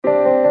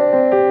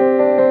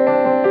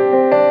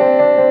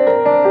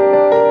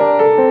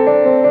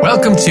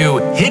Welcome to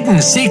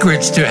Hidden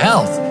Secrets to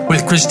Health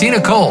with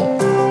Christina Cole.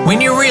 When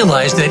you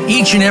realize that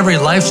each and every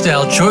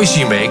lifestyle choice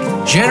you make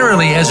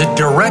generally has a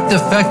direct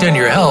effect on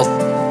your health,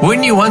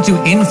 wouldn't you want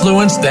to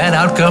influence that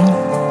outcome?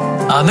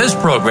 On this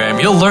program,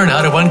 you'll learn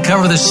how to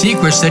uncover the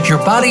secrets that your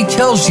body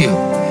tells you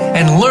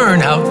and learn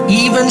how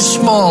even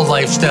small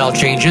lifestyle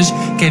changes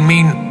can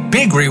mean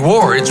big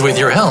rewards with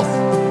your health.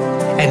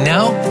 And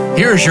now,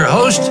 here's your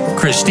host,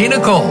 Christina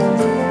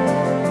Cole.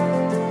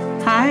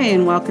 Hi,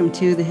 and welcome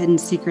to the Hidden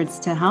Secrets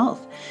to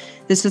Health.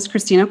 This is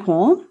Christina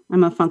Cole.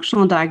 I'm a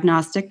functional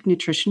diagnostic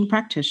nutrition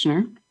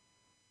practitioner.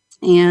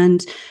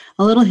 And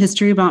a little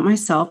history about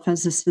myself,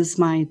 as this is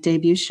my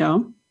debut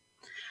show.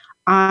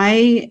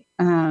 I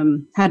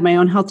had my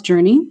own health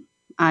journey.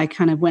 I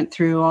kind of went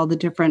through all the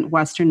different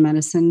Western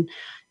medicine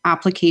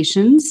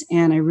applications,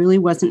 and I really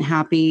wasn't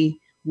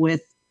happy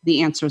with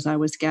the answers I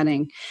was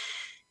getting.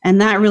 And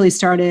that really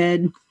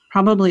started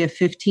probably a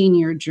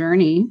 15-year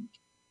journey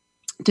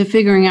to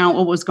figuring out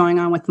what was going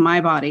on with my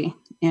body.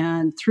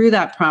 And through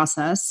that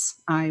process,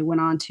 I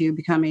went on to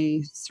become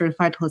a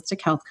certified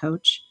holistic health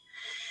coach.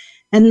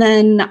 And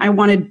then I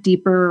wanted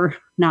deeper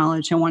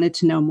knowledge. I wanted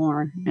to know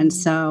more. And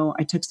so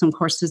I took some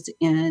courses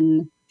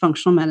in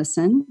functional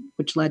medicine,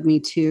 which led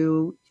me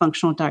to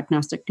functional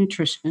diagnostic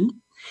nutrition,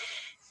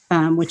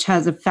 which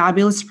has a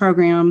fabulous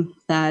program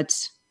that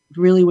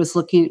really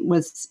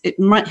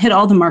hit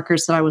all the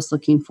markers that I was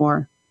looking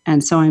for.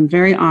 And so I'm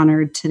very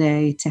honored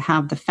today to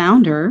have the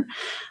founder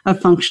of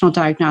Functional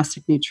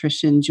Diagnostic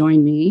Nutrition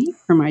join me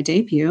for my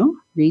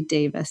debut, Reed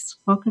Davis.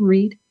 Welcome,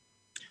 Reed.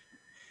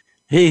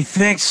 Hey,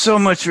 thanks so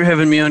much for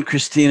having me on,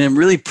 Christina. I'm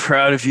really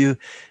proud of you,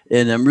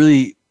 and I'm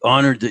really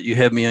honored that you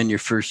have me on your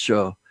first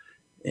show.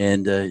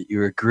 And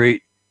you're a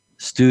great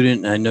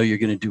student, and I know you're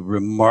going to do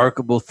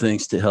remarkable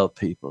things to help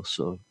people.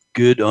 So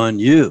good on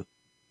you.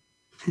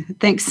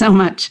 Thanks so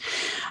much.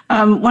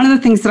 One of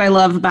the things that I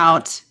love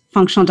about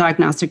Functional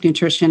Diagnostic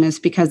Nutrition is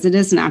because it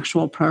is an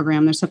actual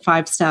program. There's a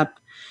 5-step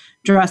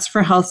Dress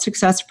for Health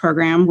Success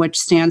program, which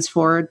stands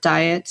for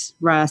diet,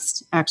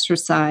 rest,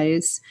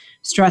 exercise,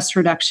 stress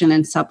reduction,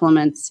 and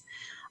supplements.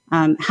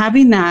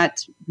 Having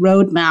that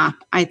roadmap,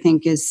 I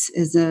think,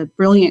 is a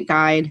brilliant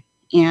guide,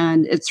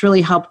 and it's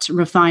really helped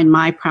refine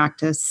my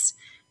practice.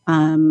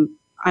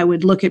 I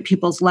would look at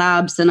people's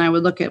labs and I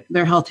would look at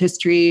their health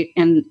history,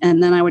 and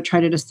then I would try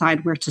to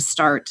decide where to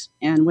start.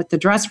 And with the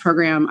Dress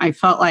program, I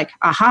felt like,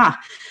 aha,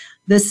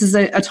 this is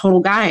a total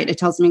guide. It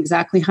tells me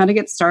exactly how to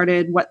get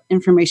started, what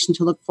information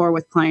to look for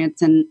with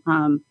clients. And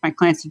my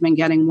clients have been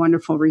getting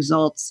wonderful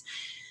results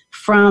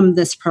from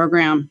this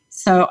program.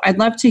 So I'd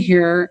love to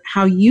hear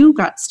how you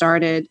got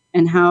started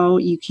and how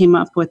you came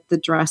up with the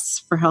Dress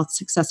for Health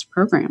Success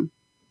program.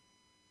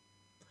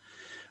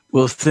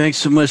 Well, thanks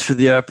so much for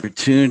the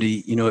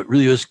opportunity. You know, it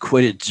really was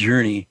quite a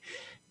journey,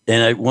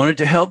 and I wanted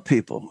to help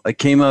people. I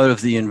came out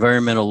of the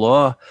environmental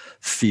law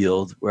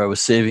field where I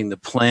was saving the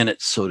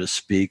planet, so to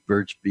speak,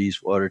 birds,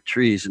 bees, water,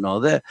 trees, and all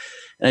that.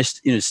 And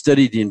I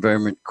studied the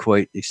environment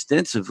quite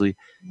extensively,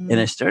 and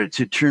I started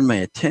to turn my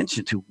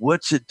attention to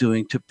what's it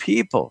doing to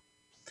people.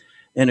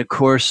 And of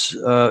course,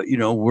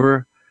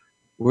 we're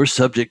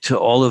subject to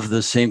all of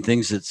the same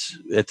things that's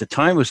at the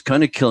time was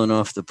kind of killing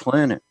off the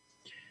planet.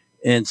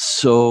 And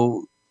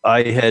so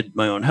I had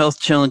my own health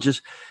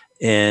challenges,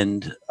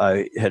 and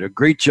I had a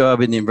great job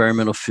in the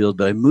environmental field,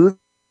 but I moved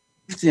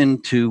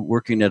into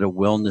working at a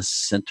wellness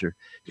center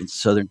in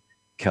Southern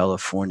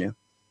California.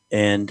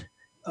 And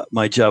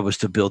my job was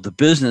to build the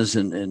business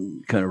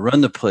and kind of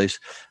run the place.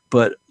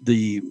 But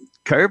the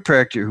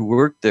chiropractor who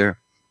worked there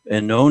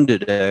and owned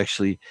it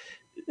actually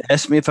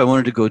asked me if I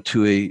wanted to go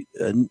to a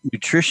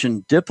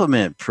nutrition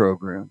diplomat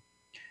program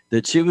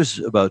that she was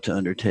about to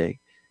undertake.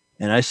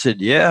 And I said,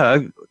 yeah,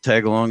 I'll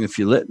tag along if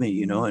you let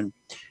me, and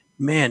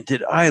man,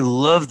 did I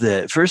love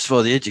that. First of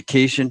all, the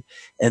education,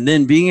 and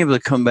then being able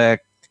to come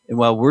back and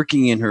while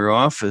working in her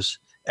office,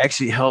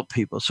 actually help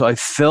people. So I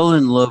fell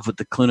in love with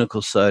the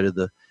clinical side of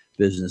the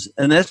business.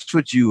 And that's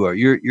what you are.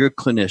 You're a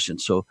clinician.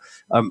 So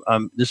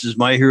this is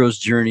my hero's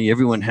journey.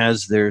 Everyone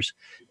has theirs.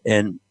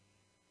 And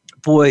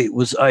boy,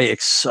 was I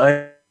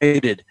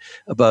excited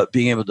about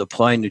being able to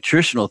apply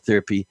nutritional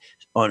therapy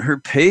on her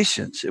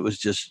patients. It was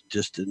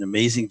just an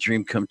amazing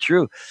dream come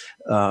true.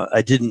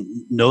 I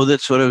didn't know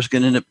that's what I was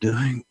going to end up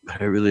doing,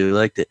 but I really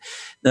liked it.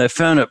 Now, I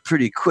found out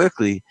pretty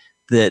quickly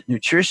that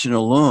nutrition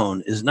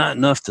alone is not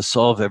enough to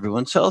solve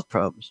everyone's health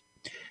problems.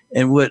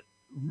 And what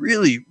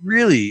really,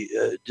 really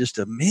just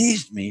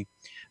amazed me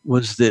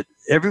was that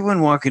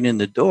everyone walking in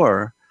the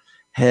door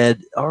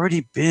had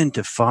already been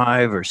to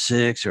 5 or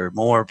 6 or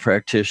more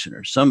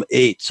practitioners, some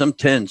 8, some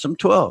 10, some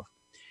 12.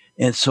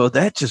 And so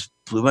that just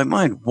blew my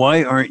mind.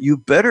 Why aren't you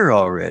better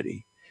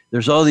already?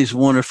 There's all these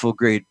wonderful,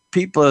 great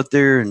people out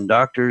there and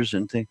doctors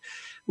and things.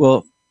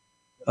 Well,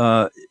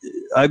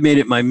 I made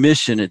it my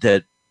mission at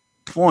that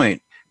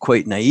point,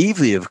 quite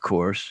naively, of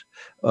course.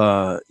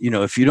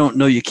 If you don't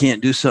know you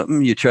can't do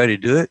something, you try to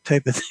do it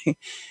type of thing.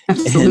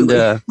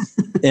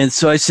 And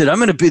so I said, I'm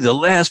going to be the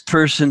last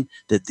person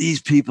that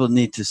these people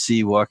need to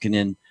see walking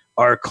in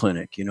our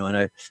clinic, and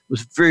I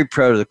was very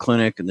proud of the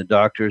clinic and the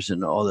doctors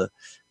and all the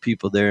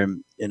people there.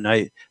 And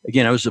I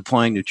was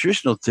applying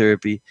nutritional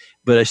therapy,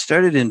 but I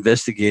started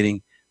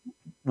investigating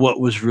what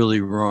was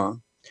really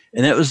wrong.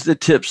 And that was the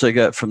tips I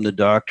got from the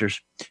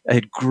doctors. I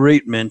had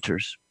great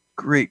mentors,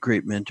 great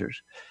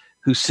mentors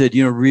who said,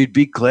 Reed,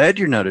 be glad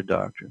you're not a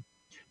doctor,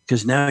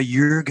 because now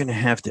you're going to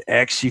have to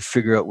actually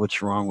figure out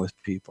what's wrong with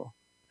people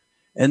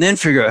and then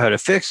figure out how to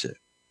fix it.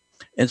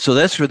 And so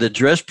that's where the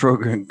DRESS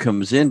program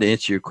comes in, to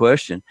answer your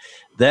question.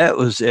 That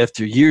was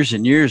after years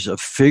and years of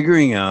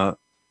figuring out,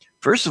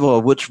 first of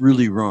all, what's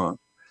really wrong.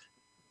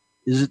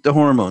 Is it the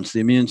hormones, the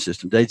immune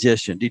system,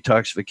 digestion,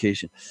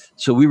 detoxification?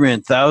 So we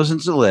ran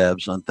thousands of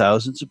labs on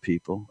thousands of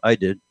people. I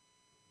did.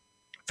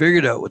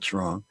 Figured out what's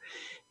wrong.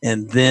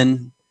 And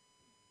then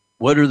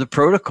what are the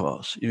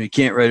protocols? You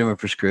can't write them a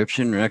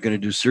prescription. We're not going to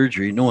do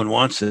surgery. No one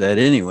wants that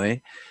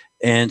anyway.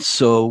 And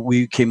so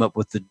we came up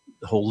with the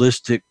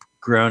holistic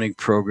grounding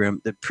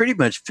program that pretty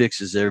much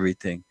fixes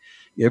everything.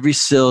 Every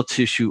cell,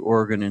 tissue,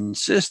 organ, and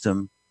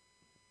system,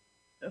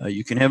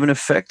 you can have an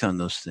effect on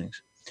those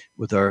things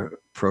with our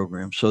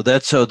program. So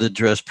that's how the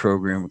DRESS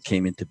program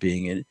came into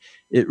being. And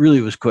it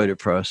really was quite a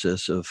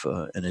process of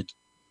and a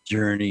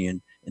journey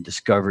and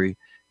discovery,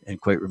 and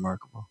quite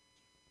remarkable.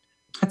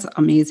 That's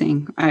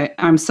amazing.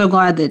 I'm so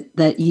glad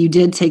that you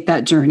did take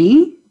that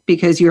journey,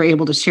 because you were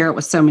able to share it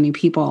with so many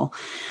people.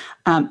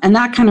 And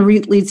that kind of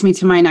leads me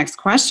to my next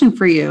question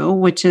for you,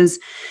 which is,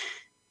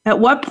 at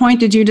what point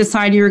did you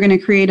decide you were going to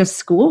create a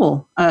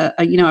school,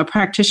 a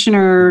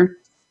practitioner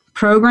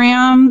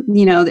program?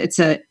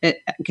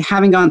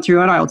 Having gone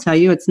through it, I'll tell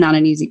you, it's not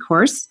an easy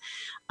course.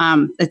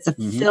 It's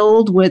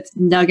filled with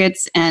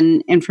nuggets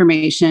and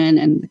information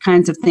and the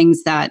kinds of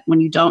things that,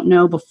 when you don't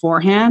know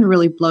beforehand,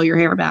 really blow your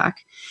hair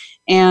back.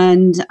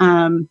 And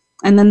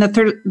then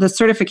the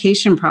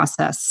certification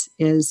process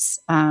is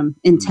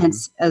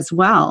intense as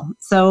well.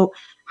 So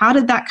how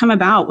did that come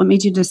about? What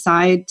made you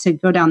decide to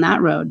go down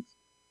that road?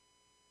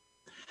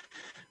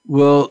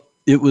 Well,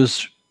 it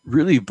was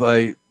really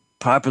by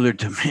popular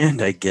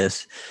demand, I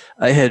guess.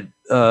 I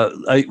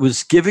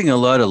was giving a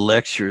lot of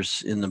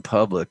lectures in the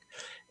public,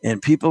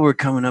 and people were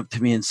coming up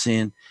to me and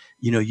saying,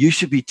 you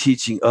should be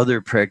teaching other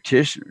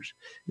practitioners.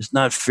 It's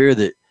not fair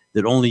that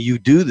only you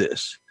do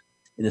this,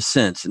 in a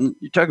sense. And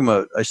you're talking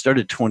about, I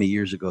started 20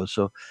 years ago,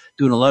 so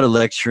doing a lot of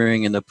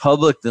lecturing, and the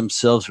public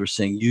themselves were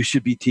saying, you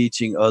should be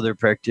teaching other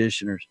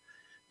practitioners.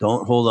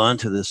 Don't hold on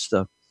to this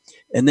stuff.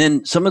 And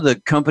then some of the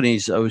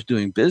companies I was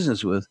doing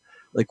business with,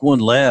 like one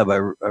lab,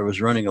 I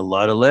was running a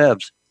lot of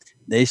labs.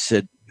 They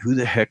said, who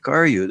the heck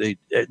are you? They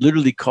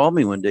literally called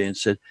me one day and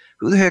said,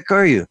 who the heck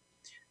are you?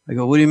 I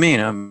go, what do you mean?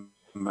 I'm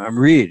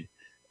Reed.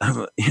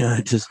 I'm a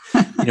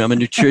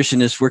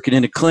nutritionist working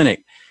in a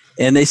clinic.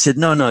 And they said,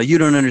 no, you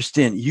don't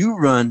understand. You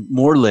run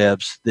more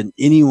labs than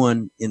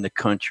anyone in the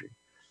country.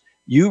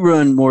 You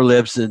run more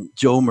labs than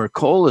Joe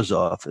Mercola's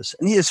office,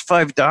 and he has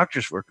 5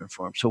 doctors working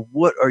for him. So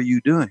what are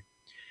you doing?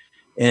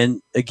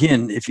 And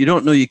again, if you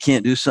don't know you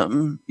can't do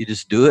something, you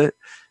just do it.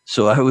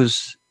 So I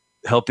was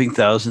helping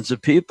thousands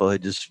of people. I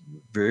just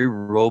very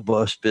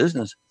robust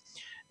business.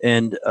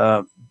 And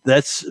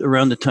that's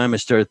around the time I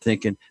started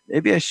thinking,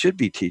 maybe I should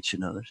be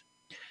teaching others.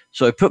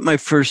 So I put my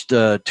first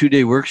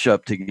 2-day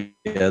workshop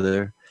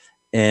together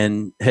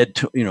and had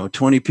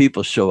 20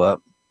 people show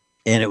up.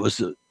 And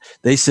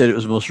they said it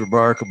was the most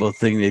remarkable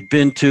thing they'd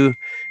been to.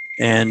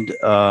 And,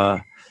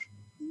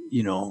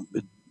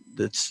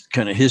 that's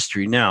kind of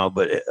history now,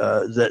 but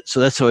so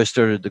that's how I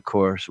started the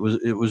course.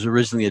 It was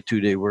originally a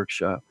 2-day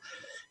workshop,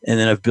 and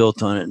then I've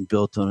built on it and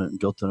built on it and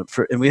built on it.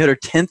 And we had our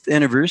 10th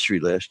anniversary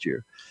last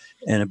year,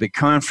 and a big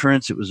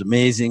conference. It was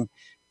amazing,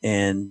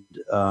 and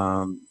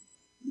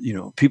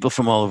people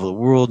from all over the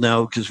world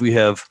now, because we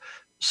have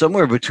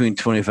somewhere between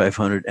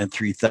 2,500 and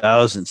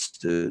 3,000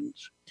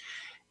 students.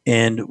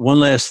 And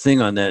one last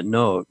thing on that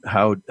note: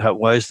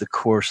 why is the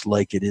course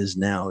like it is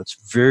now?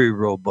 It's very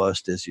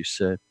robust, as you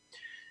said.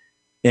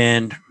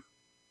 And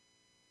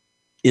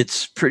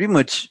it's pretty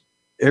much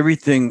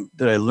everything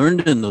that I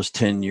learned in those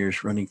 10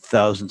 years running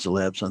thousands of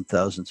labs on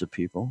thousands of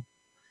people.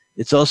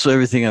 It's also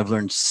everything I've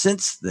learned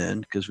since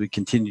then, because we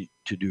continue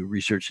to do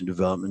research and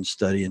development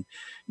study. And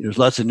there's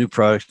lots of new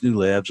products, new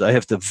labs. I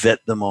have to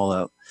vet them all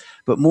out.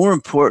 But more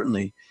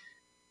importantly,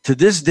 to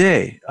this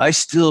day, I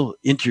still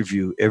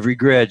interview every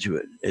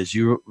graduate. As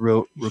you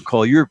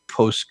recall your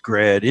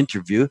post-grad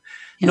interview,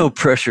 no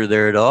pressure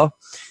there at all.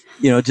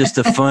 Just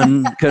a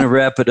fun kind of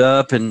wrap it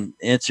up and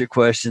answer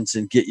questions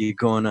and get you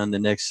going on the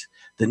next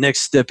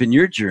step in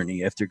your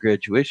journey after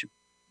graduation.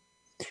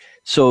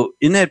 So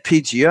in that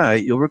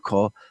PGI, you'll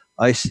recall,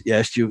 I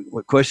asked you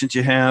what questions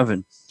you have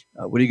and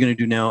what are you going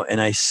to do now? And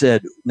I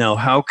said, now,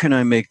 how can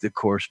I make the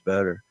course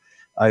better?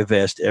 I've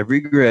asked every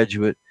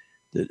graduate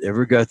that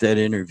ever got that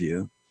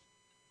interview.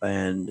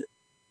 And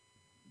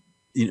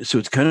so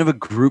it's kind of a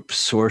group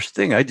source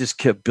thing. I just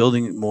kept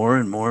building it more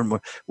and more and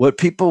more. What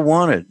people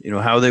wanted,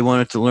 how they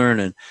wanted to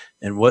learn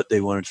and what they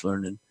wanted to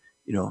learn. And,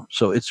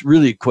 so it's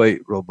really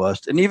quite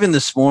robust. And even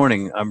this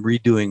morning, I'm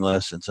redoing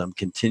lessons. I'm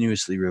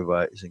continuously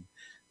revising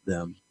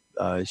them.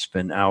 I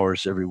spend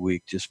hours every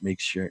week just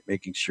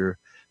making sure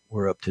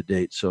we're up to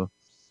date. So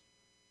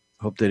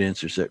hope that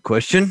answers that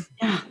question.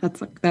 Yeah,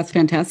 that's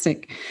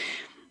fantastic.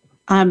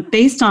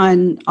 Based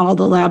on all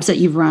the labs that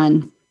you've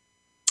run,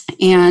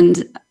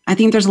 and I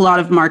think there's a lot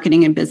of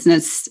marketing and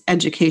business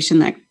education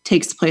that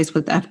takes place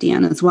with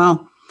FDN as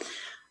well.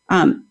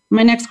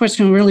 My next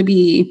question will really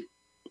be,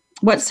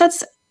 what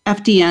sets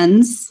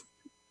FDNs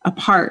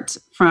apart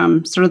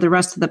from sort of the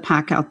rest of the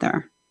pack out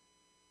there?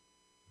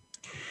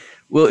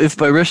 Well, if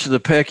by rest of the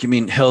pack you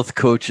mean health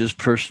coaches,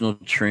 personal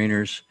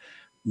trainers,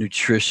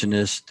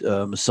 nutritionists,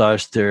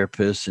 massage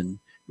therapists, and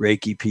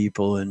Reiki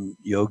people, and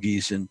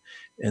yogis, and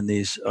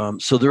these,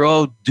 so they're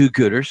all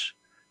do-gooders,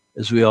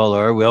 as we all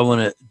are. We all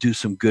want to do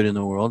some good in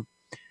the world,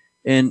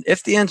 and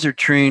FDNs are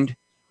trained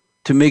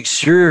to make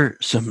sure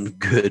some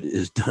good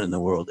is done in the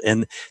world,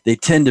 and they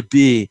tend to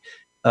be.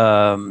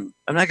 I'm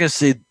not going to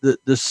say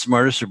the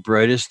smartest or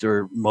brightest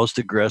or most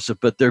aggressive,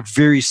 but they're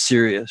very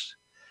serious.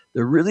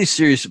 They're really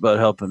serious about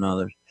helping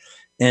others.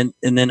 And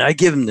then I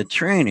give them the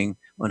training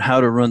on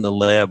how to run the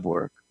lab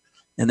work.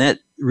 And that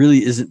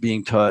really isn't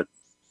being taught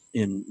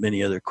in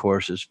many other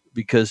courses,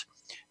 because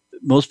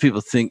most people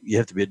think you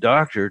have to be a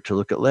doctor to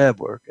look at lab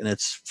work. And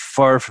that's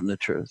far from the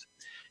truth.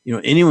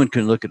 Anyone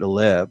can look at a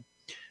lab,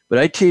 but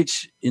I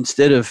teach,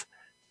 instead of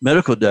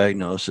medical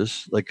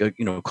diagnosis, like a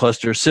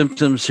cluster of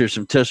symptoms, here's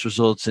some test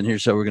results, and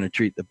here's how we're going to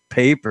treat the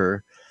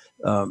paper.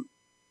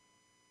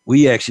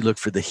 We actually look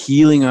for the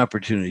healing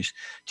opportunities.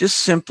 Just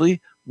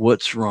simply,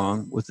 what's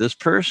wrong with this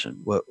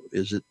person? What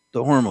is it?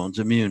 The hormones,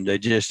 immune,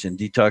 digestion,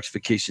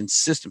 detoxification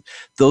system.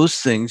 Those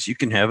things you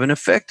can have an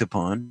effect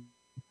upon,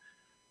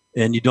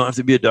 and you don't have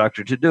to be a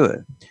doctor to do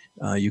it.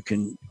 You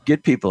can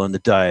get people on the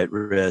diet,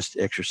 rest,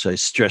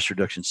 exercise, stress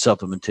reduction,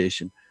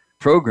 supplementation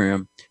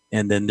program,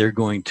 and then they're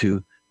going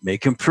to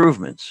make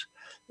improvements.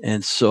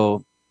 And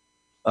so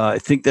I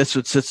think that's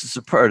what sets us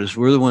apart, is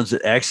we're the ones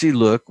that actually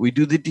look. We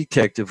do the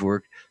detective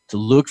work to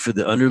look for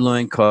the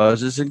underlying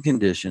causes and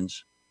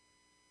conditions,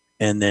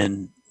 and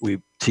then we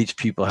teach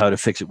people how to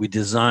fix it. We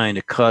design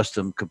a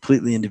custom,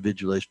 completely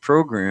individualized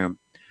program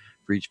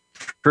for each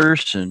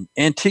person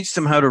and teach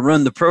them how to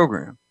run the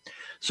program.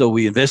 So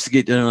we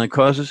investigate the underlying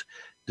causes,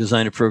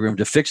 design a program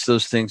to fix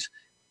those things,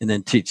 and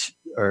then teach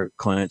our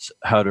clients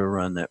how to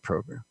run that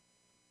program.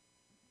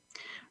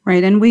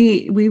 Right. And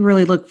we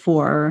really look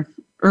for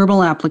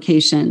herbal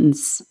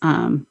applications,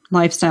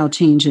 lifestyle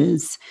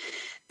changes,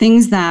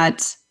 things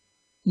that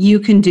you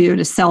can do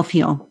to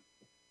self-heal,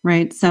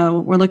 right? So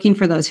we're looking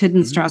for those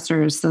hidden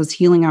stressors, those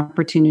healing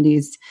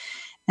opportunities,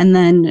 and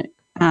then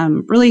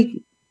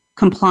really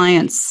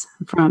compliance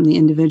from the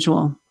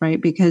individual,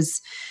 right?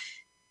 Because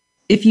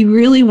if you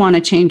really want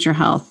to change your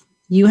health,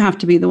 you have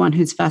to be the one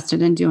who's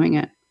vested in doing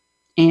it.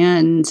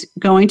 And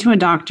going to a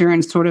doctor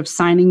and sort of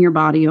signing your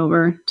body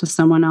over to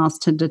someone else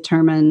to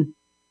determine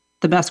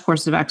the best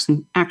course of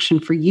action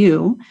for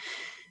you,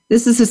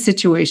 this is a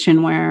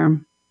situation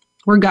where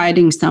we're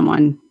guiding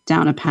someone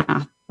down a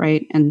path,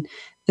 right? And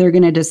they're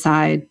going to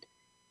decide,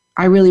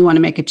 I really want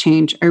to make a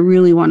change. I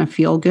really want to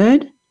feel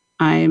good.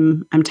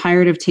 I'm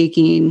tired of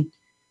taking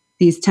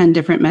these 10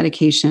 different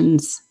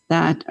medications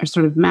that are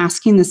sort of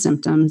masking the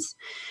symptoms.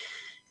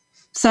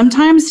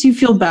 Sometimes you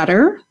feel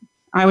better.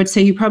 I would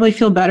say you probably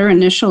feel better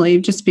initially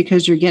just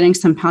because you're getting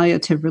some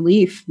palliative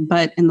relief.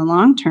 But in the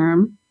long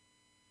term,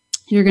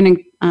 you're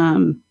going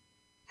to,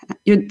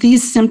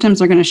 these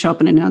symptoms are going to show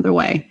up in another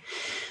way.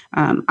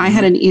 I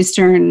had an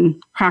Eastern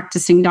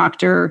practicing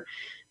doctor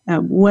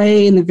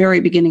way in the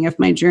very beginning of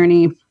my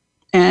journey,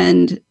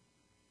 and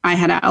I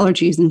had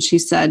allergies, and she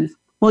said,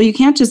 well, you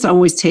can't just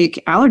always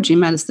take allergy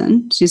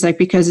medicine. She's like,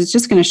 because it's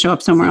just going to show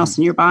up somewhere else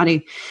in your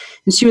body.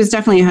 And she was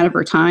definitely ahead of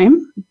her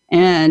time.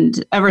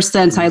 And ever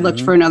since, I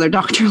looked for another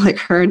doctor like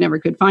her, never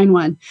could find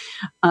one.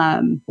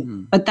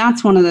 But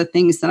that's one of the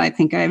things that I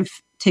think I've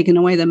taken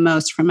away the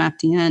most from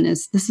FDN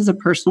is this is a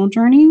personal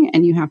journey,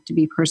 and you have to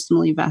be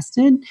personally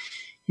vested.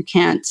 You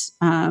can't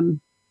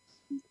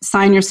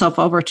sign yourself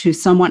over to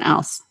someone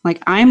else.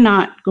 Like, I'm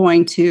not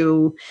going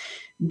to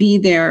be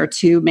there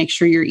to make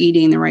sure you're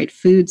eating the right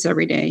foods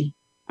every day.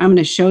 I'm going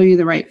to show you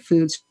the right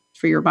foods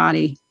for your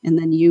body, and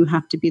then you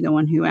have to be the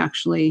one who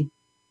actually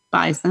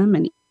buys them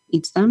and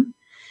eats them.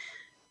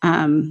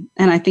 And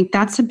I think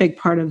that's a big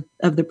part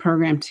of the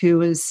program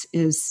too,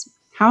 is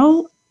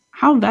how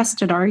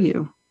vested are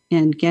you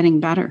in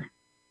getting better?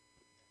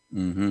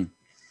 Mm-hmm.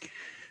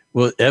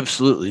 Well,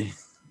 absolutely.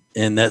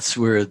 And that's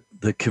where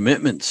the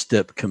commitment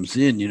step comes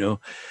in.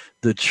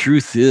 The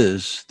truth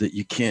is that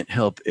you can't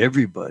help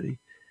everybody.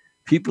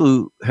 People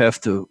who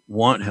have to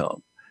want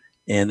help,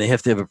 and they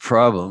have to have a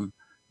problem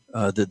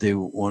that they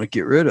want to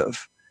get rid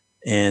of.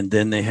 And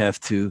then they have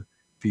to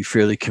be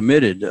fairly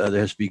committed. There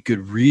has to be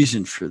good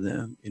reason for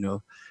them,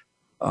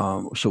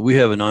 So we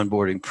have an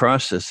onboarding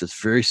process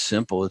that's very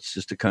simple. It's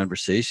just a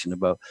conversation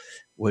about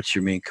what's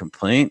your main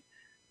complaint?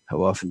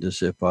 How often does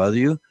that bother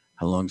you?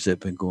 How long has that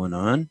been going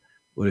on?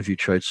 What have you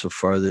tried so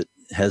far that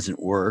hasn't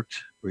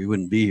worked, or you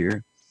wouldn't be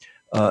here?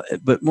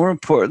 But more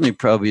importantly,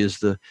 probably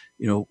is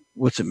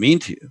what's it mean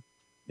to you?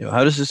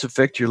 how does this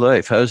affect your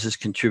life? How is this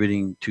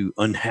contributing to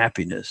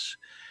unhappiness?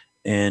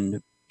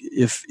 And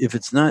if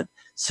it's not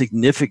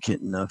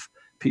significant enough,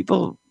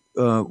 people,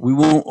 we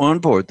won't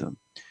onboard them.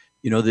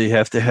 They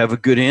have to have a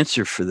good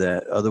answer for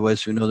that.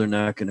 Otherwise, we know they're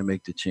not going to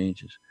make the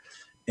changes.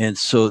 And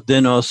so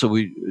then also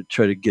we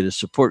try to get a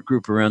support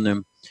group around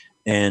them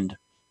and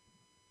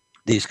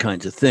these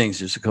kinds of things.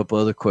 There's a couple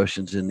other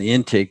questions in the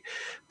intake.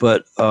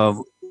 But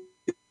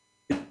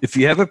if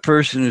you have a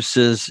person who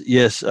says,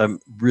 yes, I'm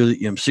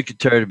sick and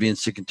tired of being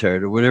sick and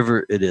tired, or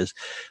whatever it is,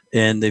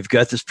 and they've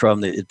got this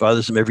problem that it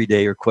bothers them every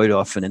day or quite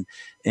often,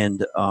 and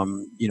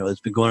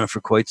it's been going on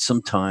for quite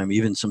some time,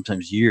 even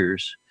sometimes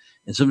years,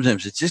 and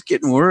sometimes it's just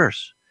getting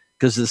worse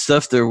because the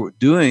stuff they're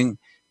doing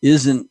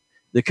isn't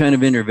the kind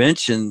of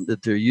intervention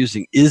that they're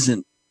using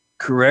isn't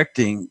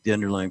correcting the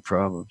underlying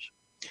problems.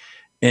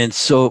 And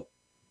so,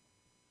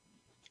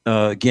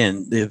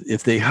 again,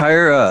 if they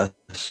hire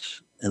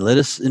us and let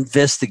us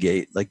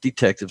investigate, like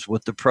detectives,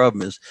 what the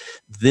problem is,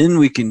 then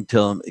we can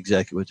tell them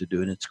exactly what to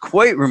do. And it's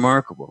quite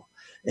remarkable.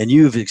 And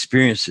you've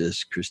experienced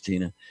this,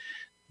 Christina,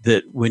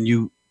 that when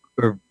you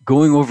are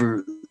going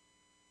over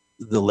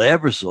the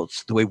lab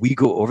results, the way we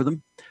go over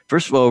them,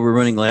 first of all, we're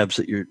running labs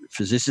that your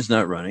physician's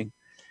not running.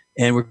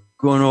 And we're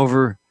going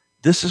over,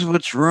 this is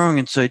what's wrong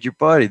inside your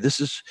body. This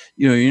is,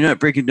 you're not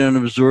breaking down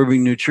and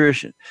absorbing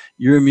nutrition.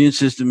 Your immune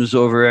system is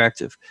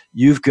overactive.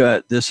 You've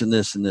got this and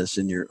this and this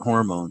in your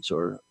hormones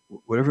or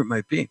whatever it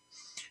might be.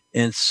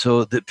 And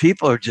so that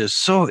people are just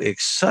so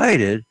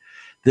excited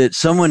that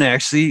someone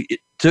actually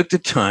took the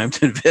time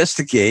to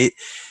investigate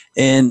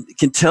and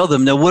can tell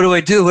them, now, what do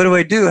I do? What do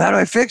I do? How do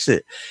I fix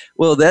it?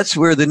 Well, that's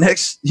where the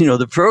next,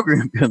 the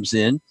program comes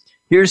in.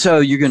 Here's how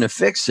you're going to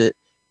fix it.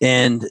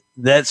 And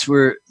that's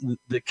where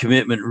the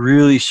commitment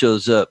really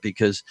shows up,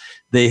 because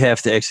they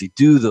have to actually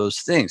do those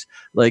things.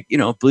 Like,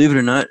 believe it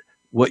or not,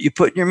 what you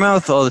put in your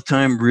mouth all the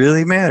time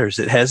really matters.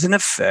 It has an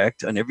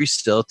effect on every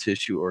cell,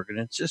 tissue, organ,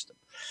 and system.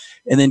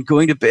 And then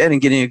going to bed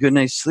and getting a good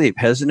night's sleep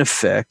has an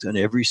effect on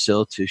every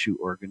cell, tissue,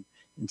 organ,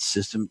 and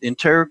system, the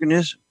entire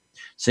organism.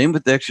 Same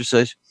with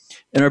exercise.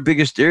 And our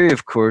biggest area,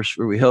 of course,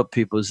 where we help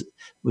people is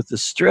with the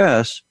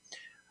stress.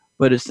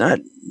 But it's not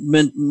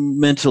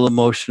mental,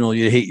 emotional,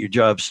 you hate your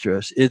job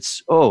stress.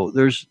 It's,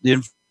 there's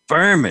the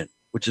environment,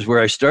 which is where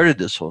I started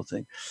this whole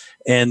thing.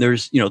 And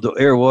there's, the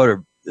air,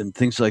 water, and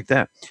things like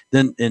that.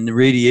 Then, and the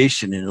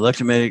radiation and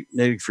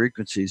electromagnetic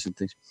frequencies and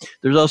things.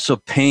 There's also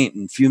paint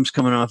and fumes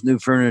coming off new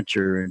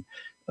furniture. And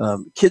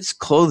kids'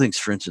 clothing,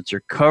 for instance,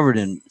 are covered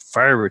in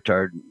fire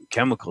retardant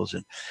chemicals.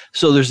 And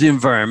so there's the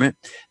environment.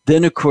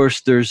 Then, of course,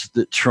 there's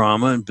the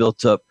trauma and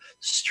built up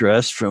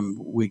stress from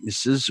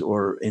weaknesses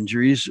or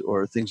injuries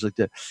or things like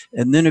that.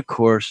 And then, of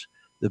course,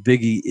 the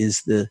biggie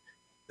is the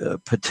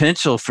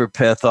potential for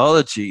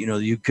pathology.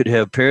 You could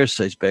have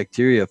parasites,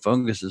 bacteria,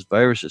 funguses,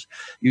 viruses.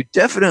 You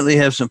definitely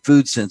have some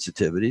food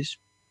sensitivities,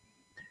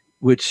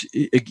 which,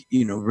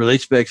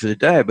 relates back to the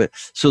diet. But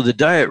so the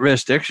diet,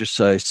 rest,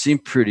 exercise seem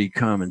pretty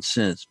common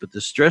sense. But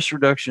the stress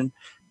reduction,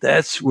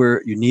 that's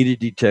where you need a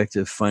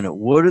detective, find out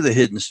what are the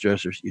hidden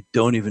stressors you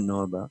don't even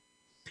know about.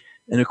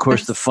 And of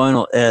course, the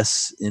final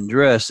S in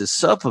DRESS is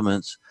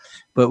supplements,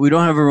 but we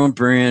don't have our own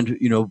brand.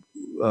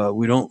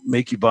 We don't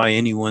make you buy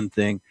any one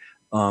thing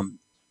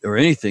or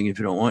anything if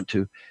you don't want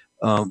to.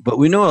 But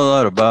we know a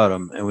lot about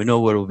them, and we know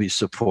what will be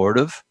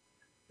supportive,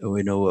 and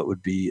we know what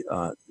would be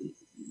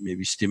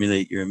maybe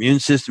stimulate your immune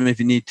system if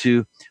you need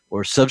to,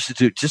 or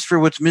substitute just for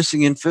what's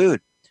missing in food,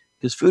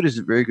 because food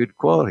isn't very good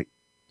quality.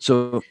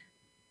 So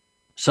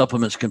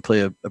supplements can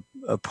play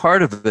a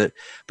part of it,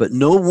 but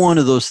no one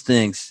of those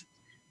things.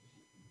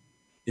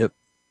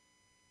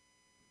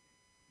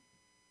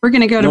 We're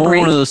going to go to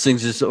break. One of those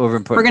things is over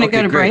important. We're going to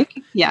go to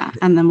break. Yeah.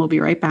 And then we'll be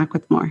right back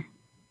with more.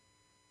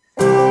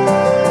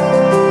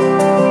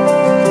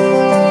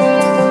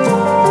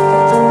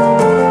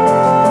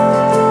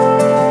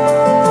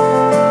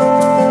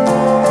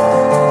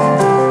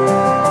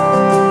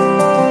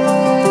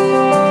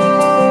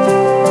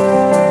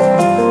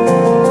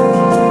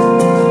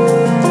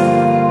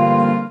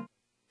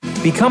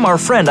 Become our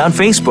friend on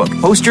Facebook.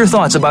 Post your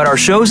thoughts about our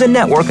shows and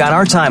network on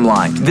our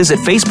timeline. Visit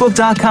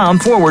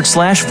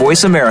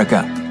Facebook.com/Voice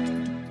America.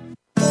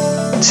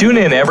 Tune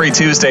in every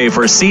Tuesday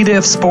for C.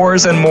 diff,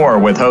 spores, and more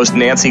with host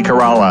Nancy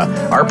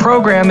Caralla. Our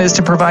program is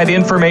to provide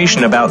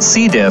information about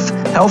C. diff,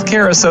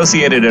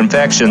 healthcare-associated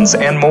infections,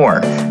 and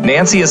more.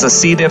 Nancy is a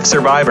C. diff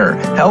survivor,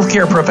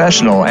 healthcare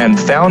professional, and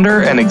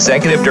founder and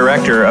executive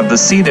director of the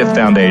C. diff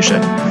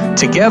Foundation.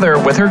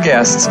 Together with her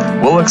guests,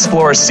 we'll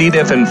explore C.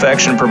 diff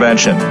infection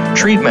prevention,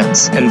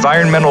 treatments,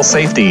 environmental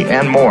safety,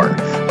 and more.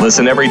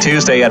 Listen every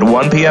Tuesday at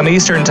 1 p.m.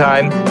 Eastern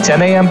Time,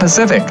 10 a.m.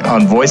 Pacific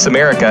on Voice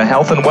America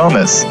Health and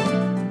Wellness.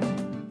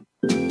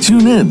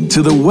 Tune in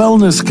to The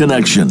Wellness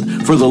Connection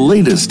for the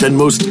latest and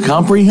most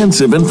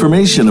comprehensive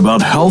information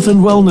about health and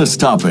wellness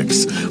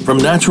topics, from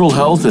natural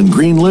health and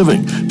green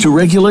living to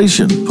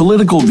regulation,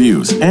 political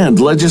views,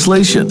 and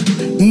legislation.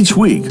 Each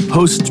week,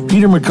 hosts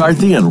Peter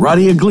McCarthy and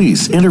Radia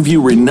Gleese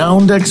interview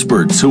renowned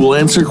experts who will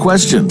answer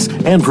questions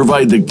and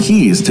provide the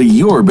keys to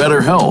your better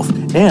health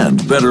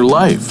and better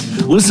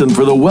life. Listen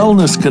for The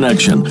Wellness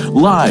Connection,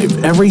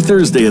 live every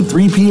Thursday at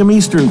 3 p.m.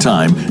 Eastern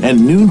Time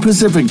and noon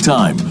Pacific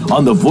Time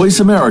on the Voice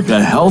America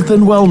Health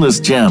and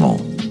Wellness Channel.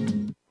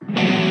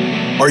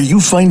 Are you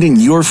finding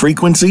your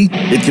frequency?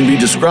 It can be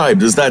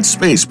described as that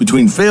space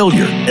between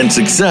failure and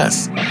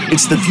success.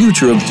 It's the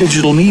future of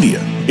digital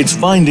media. It's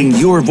finding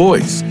your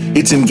voice.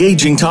 It's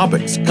engaging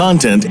topics,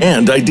 content,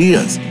 and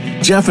ideas.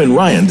 Jeff and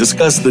Ryan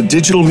discuss the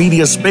digital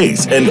media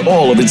space and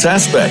all of its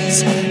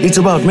aspects. It's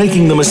about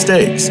making the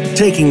mistakes,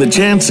 taking the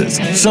chances,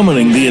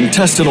 summoning the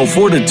intestinal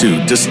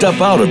fortitude to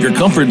step out of your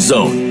comfort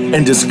zone,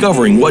 and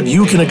discovering what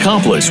you can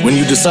accomplish when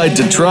you decide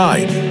to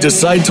try,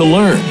 decide to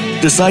learn,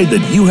 decide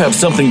that you have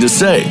something to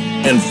say,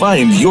 and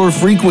find your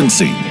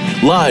frequency.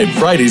 Live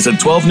Fridays at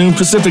 12 noon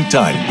Pacific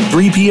Time,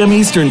 3 p.m.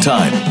 Eastern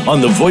Time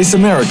on the Voice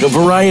America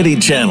Variety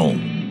Channel.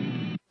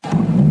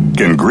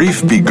 Can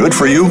grief be good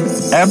for you?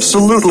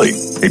 Absolutely.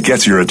 It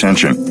gets your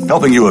attention,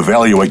 helping you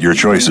evaluate your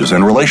choices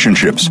and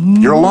relationships.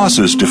 Your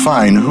losses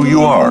define who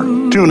you are.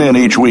 Tune in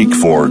each week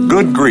for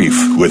Good Grief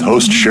with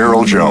host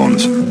Cheryl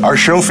Jones. Our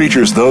show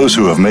features those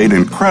who have made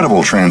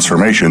incredible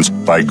transformations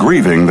by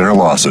grieving their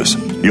losses.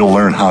 You'll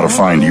learn how to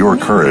find your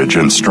courage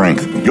and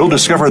strength. You'll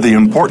discover the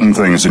important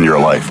things in your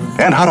life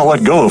and how to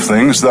let go of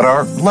things that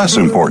are less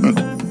important.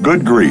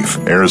 Good Grief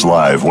airs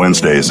live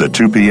Wednesdays at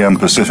 2 p.m.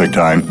 Pacific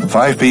Time,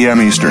 5 p.m.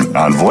 Eastern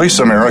on Voice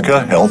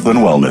America Health and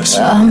Wellness.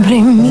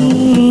 Abre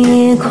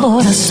mi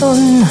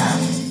corazón.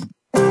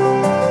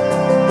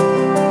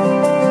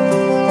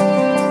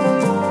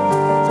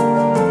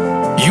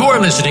 You are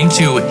listening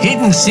to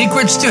Hidden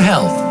Secrets to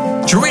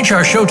Health. To reach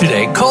our show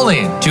today, call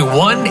in to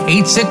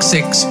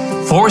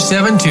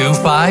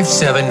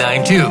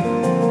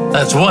 1-866-472-5792.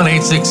 That's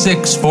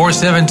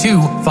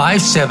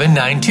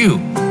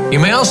 1-866-472-5792. You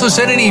may also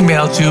send an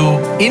email to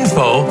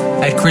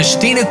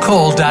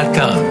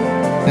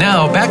info@ChristinaCole.com.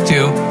 Now back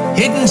to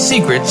Hidden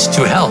Secrets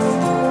to Health.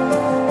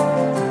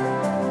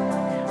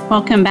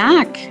 Welcome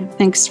back.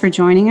 Thanks for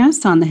joining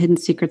us on the Hidden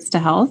Secrets to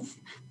Health.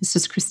 This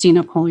is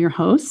Christina Cole, your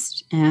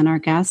host, and our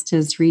guest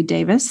is Reed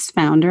Davis,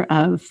 founder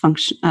of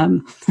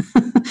Functional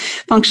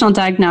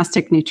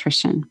Diagnostic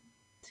Nutrition.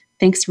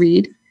 Thanks,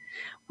 Reed.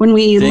 When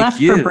we left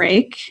for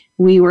break,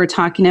 we were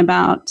talking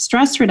about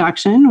stress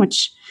reduction,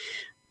 which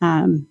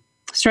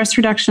stress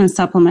reduction and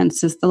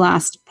supplements is the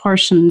last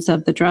portions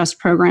of the DRESS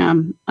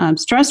program.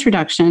 Stress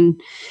reduction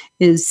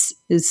is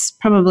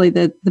probably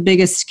the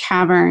biggest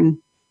cavern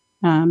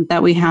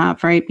that we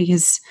have, right?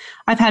 Because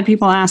I've had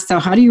people ask, so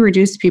how do you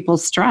reduce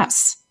people's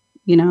stress?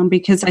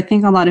 Because I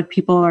think a lot of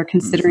people are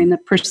considering the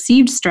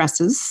perceived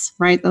stresses,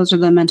 right? Those are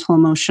the mental,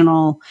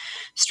 emotional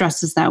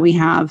stresses that we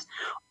have,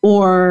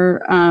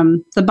 or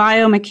the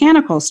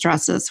biomechanical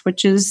stresses,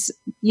 which is,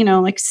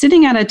 like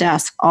sitting at a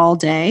desk all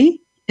day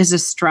is a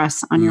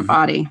stress on your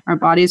body. Our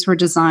bodies were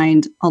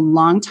designed a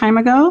long time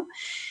ago,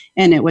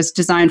 and it was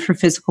designed for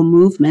physical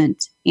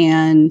movement.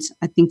 And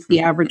I think the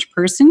average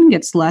person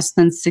gets less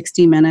than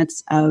 60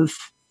 minutes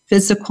of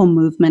physical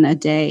movement a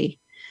day.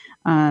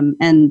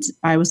 And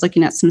I was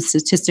looking at some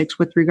statistics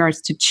with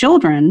regards to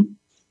children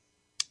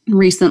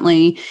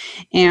recently,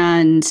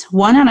 and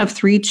 1 out of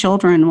 3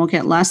 children will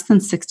get less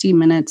than 60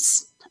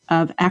 minutes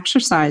of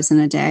exercise in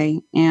a day.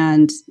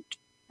 And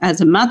as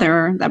a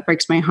mother, that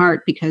breaks my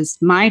heart because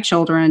my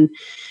children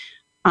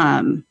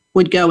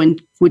would go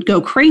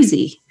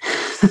crazy.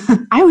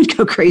 I would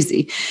go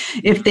crazy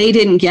if they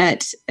didn't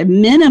get a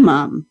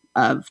minimum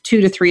of 2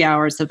 to 3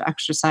 hours of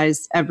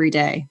exercise every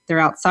day. They're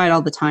outside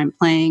all the time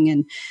playing.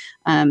 And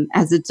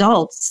as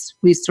adults,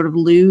 we sort of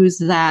lose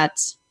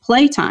that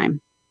playtime.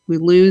 We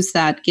lose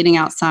that getting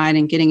outside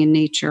and getting in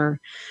nature.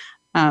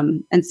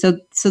 And so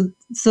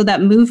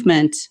that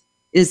movement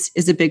is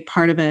a big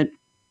part of it.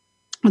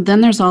 But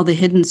then there's all the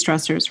hidden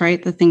stressors,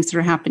 right? The things that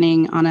are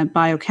happening on a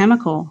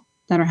biochemical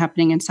that are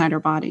happening inside our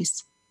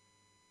bodies.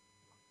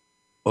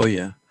 Oh,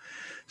 yeah.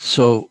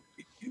 So,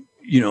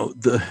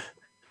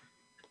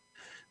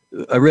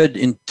 I read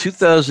in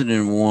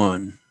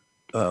 2001,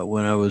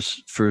 when I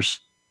was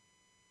first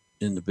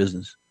in the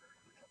business,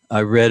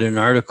 I read an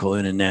article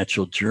in a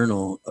natural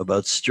journal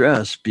about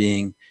stress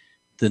being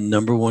the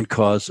number one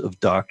cause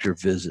of doctor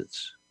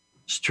visits,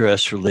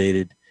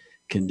 stress-related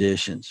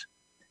conditions.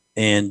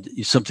 And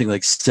something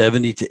like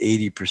 70 to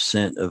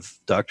 80% of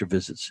doctor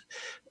visits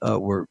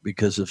were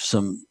because of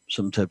some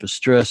type of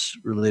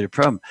stress-related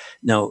problem.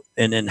 Now,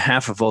 and then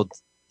half of all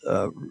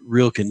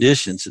real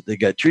conditions that they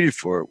got treated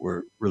for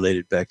were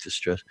related back to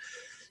stress.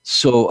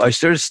 So I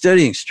started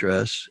studying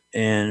stress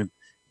and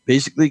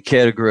basically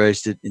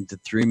categorized it into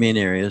 3 main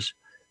areas: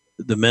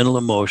 the mental,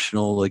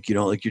 emotional, like you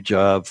don't like your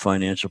job,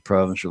 financial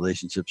problems,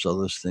 relationships, all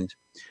those things.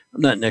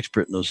 I'm not an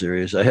expert in those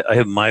areas. I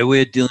have my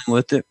way of dealing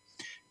with it.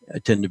 I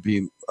tend to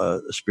be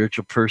a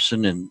spiritual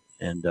person and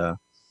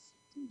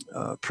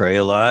pray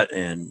a lot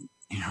and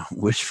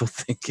wishful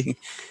thinking,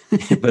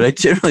 but I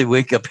generally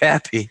wake up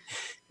happy.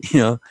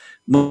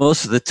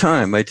 Most of the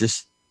time I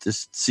just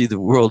see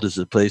the world as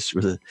a place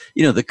where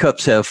the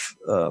cup's half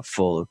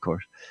full, of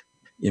course,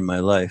 in my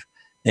life,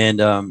 and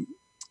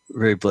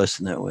very blessed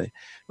in that way.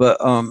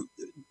 But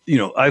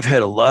I've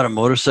had a lot of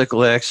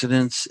motorcycle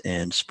accidents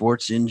and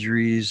sports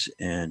injuries,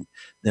 and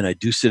then I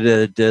do sit at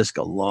a desk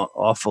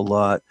awful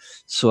lot.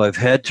 So I've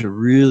had to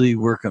really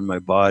work on my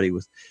body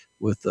with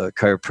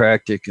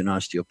chiropractic and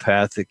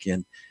osteopathic,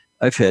 and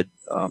I've had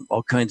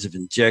all kinds of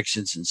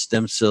injections and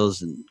stem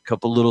cells and a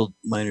couple little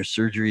minor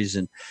surgeries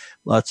and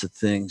lots of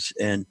things.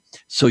 And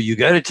so you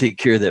got to take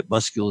care of that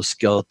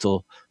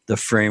musculoskeletal, the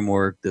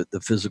framework,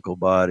 the physical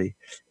body,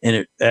 and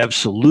it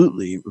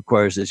absolutely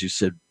requires, as you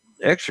said,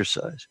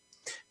 exercise.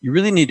 You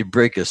really need to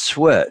break a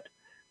sweat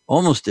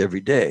almost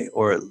every day,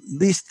 or at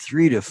least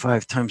 3 to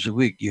 5 times a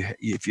week.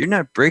 If you're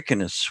not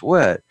breaking a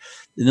sweat,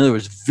 in other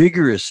words,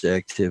 vigorous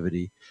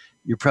activity,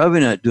 you're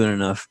probably not doing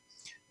enough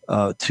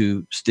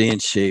to stay in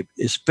shape,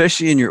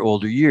 especially in your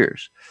older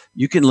years.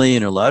 You can lay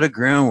in a lot of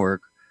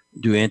groundwork,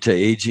 do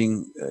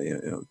anti-aging,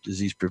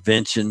 disease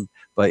prevention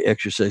by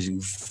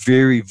exercising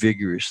very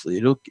vigorously.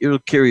 It'll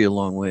carry you a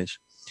long ways.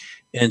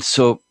 And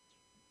so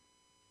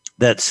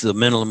that's the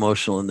mental,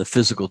 emotional, and the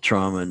physical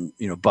trauma and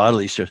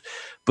bodily stress.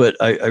 But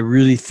I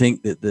really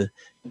think that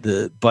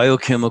the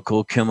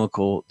biochemical,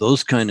 chemical,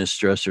 those kind of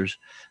stressors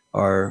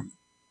are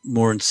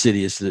more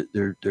insidious.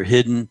 They're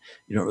hidden.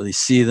 You don't really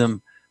see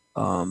them.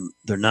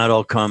 They're not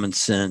all common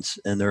sense,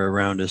 and they're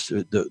around us.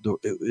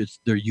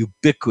 They're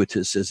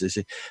ubiquitous, as they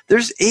say.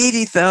 There's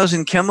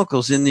 80,000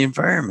 chemicals in the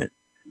environment,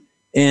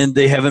 and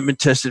they haven't been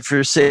tested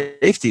for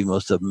safety.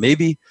 Most of them,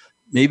 maybe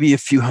a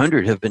few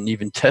hundred, have been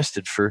even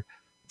tested for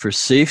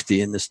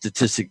safety. And the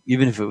statistic,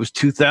 even if it was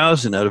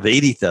 2,000 out of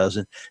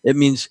 80,000, it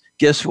means,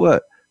 guess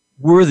what?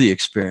 We're the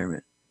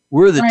experiment.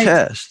 We're the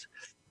test.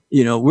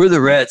 We're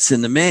the rats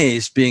in the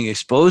maze being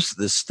exposed to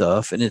this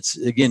stuff. And it's,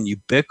 again,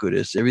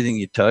 ubiquitous. Everything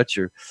you touch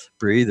or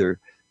breathe or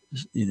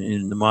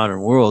in the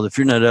modern world, if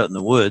you're not out in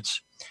the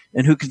woods,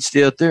 and who can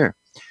stay out there?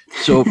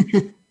 So,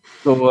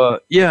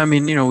 yeah,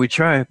 we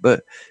try,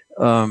 but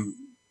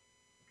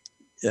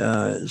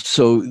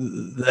so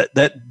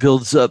that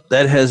builds up.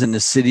 That has an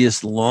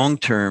insidious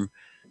long-term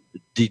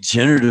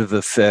degenerative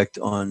effect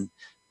on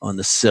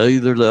the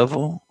cellular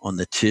level, on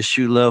the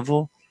tissue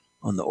level,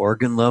 on the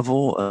organ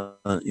level,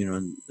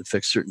 and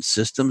affects certain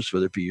systems,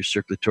 whether it be your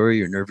circulatory,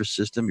 your nervous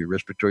system, your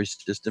respiratory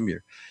system, you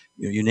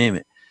name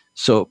it.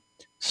 So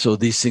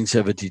these things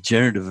have a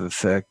degenerative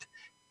effect,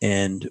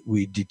 and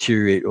we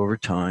deteriorate over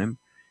time.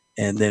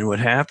 And then what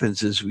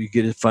happens is we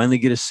finally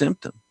get a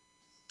symptom.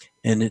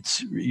 And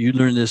you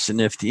learn this in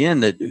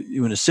FDN, that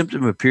when a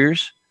symptom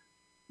appears,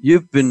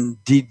 you've been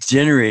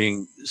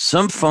degenerating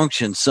some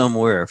function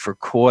somewhere for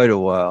quite a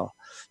while.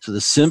 So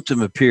the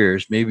symptom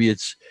appears, maybe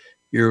it's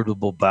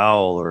irritable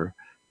bowel, or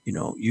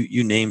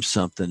you name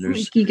something.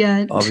 There's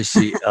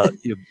obviously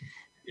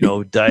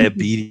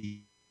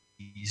diabetes,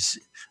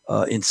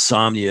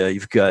 insomnia.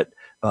 You've got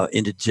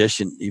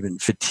indigestion, even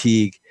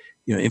fatigue,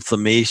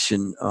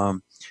 inflammation.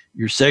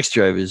 Your sex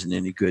drive isn't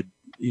any good.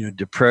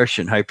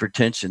 Depression,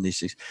 hypertension,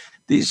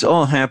 these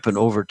all happen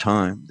over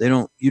time.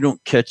 You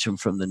don't catch them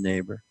from the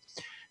neighbor.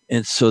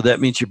 And so that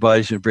means your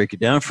body's going to break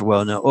it down for a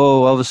while. Now,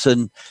 all of a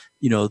sudden,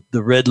 the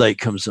red light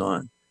comes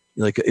on.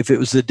 Like if it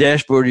was the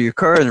dashboard of your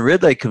car and the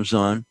red light comes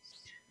on,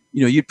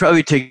 you'd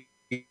probably take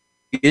it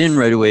in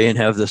right away and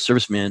have the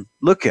serviceman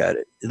look at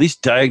it, at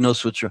least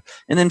diagnose what's wrong,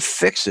 and then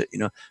fix it.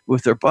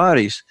 With our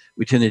bodies,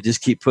 we tend to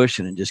just keep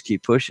pushing and just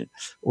keep pushing.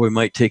 Or we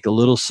might take a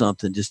little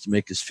something just to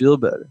make us feel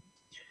better.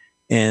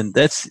 And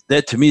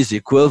that to me is the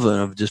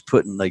equivalent of just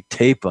putting like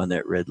tape on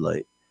that red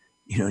light.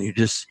 You're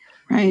just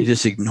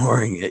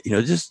ignoring it.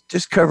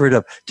 Just cover it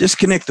up. Just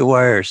connect the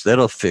wires.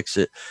 That'll fix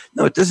it.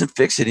 No, it doesn't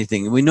fix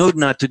anything. We know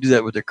not to do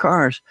that with our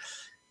cars.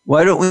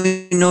 Why don't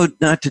we know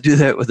not to do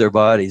that with our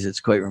bodies? It's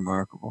quite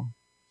remarkable.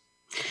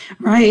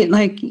 Right.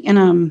 Like,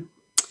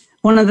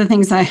 one of the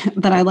things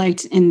that I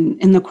liked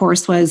in the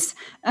course was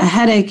a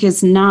headache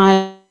is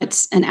not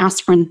an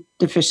aspirin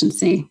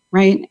deficiency,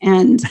 right?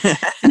 And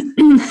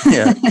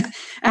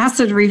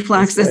acid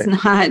reflux is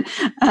not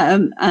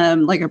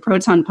like a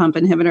proton pump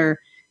inhibitor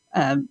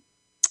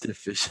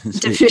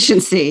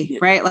deficiency,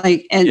 right?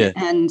 Like,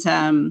 and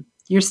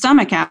your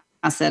stomach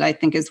acid, I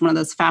think, is one of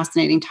those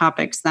fascinating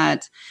topics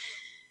that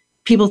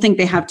people think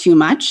they have too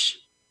much.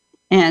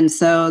 And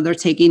so they're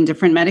taking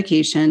different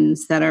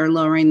medications that are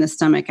lowering the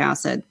stomach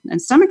acid.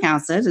 And stomach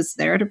acid is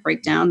there to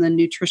break down the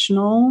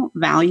nutritional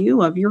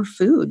value of your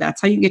food.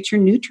 That's how you get your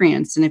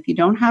nutrients. And if you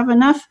don't have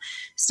enough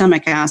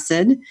stomach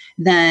acid,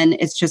 then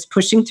it's just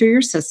pushing through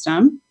your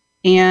system.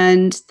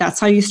 And that's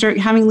how you start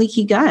having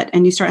leaky gut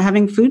and you start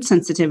having food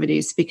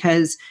sensitivities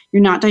because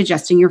you're not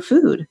digesting your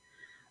food.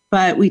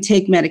 But we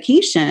take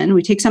medication,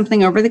 we take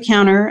something over the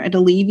counter, it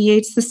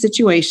alleviates the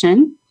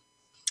situation.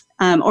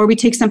 Or we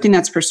take something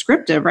that's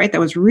prescriptive, right? That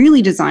was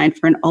really designed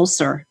for an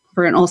ulcer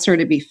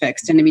to be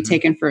fixed and to be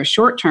taken for a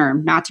short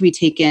term, not to be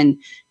taken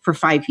for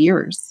 5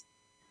 years.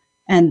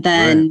 And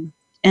then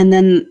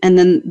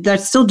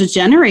that's still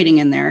degenerating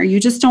in there.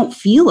 You just don't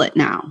feel it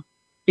now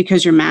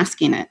because you're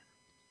masking it.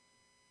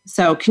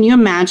 So can you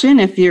imagine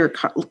if your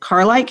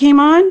car light came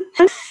on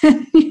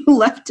and you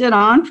left it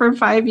on for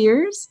 5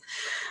 years?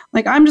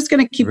 Like, I'm just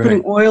going to keep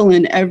putting oil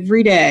in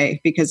every day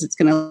because it's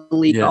going to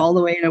leak all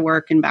the way to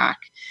work and back.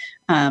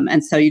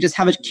 And so you just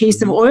have a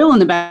case of oil in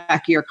the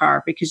back of your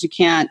car because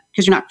you're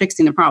not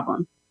fixing the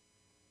problem.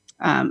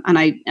 And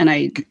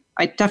I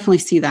definitely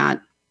see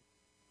that.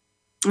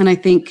 And I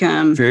think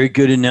very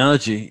good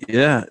analogy.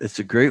 Yeah, it's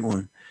a great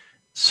one.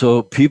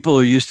 So people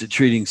are used to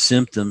treating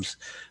symptoms,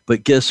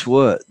 but guess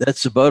what?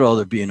 That's about all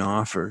they're being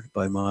offered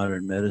by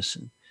modern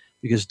medicine,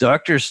 because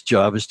doctors'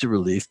 job is to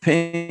relieve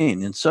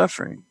pain and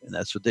suffering, and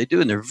that's what they do,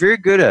 and they're very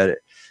good at it.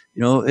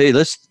 Hey,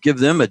 let's give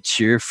them a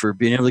cheer for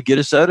being able to get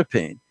us out of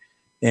pain,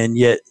 and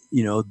yet,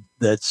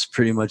 that's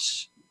pretty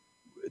much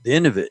the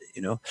end of it.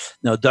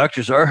 Now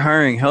doctors are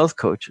hiring health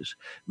coaches.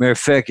 Matter of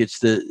fact, it's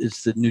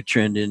the new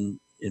trend in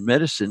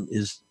medicine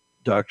is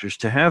doctors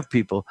to have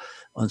people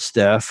on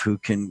staff who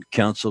can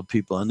counsel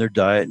people on their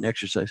diet and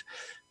exercise.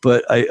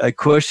 But I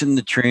question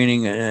the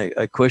training, and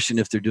I question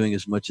if they're doing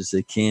as much as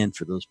they can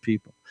for those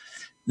people.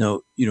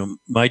 Now,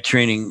 my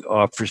training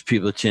offers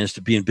people a chance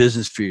to be in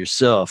business for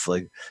yourself.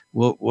 Like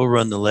we'll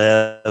run the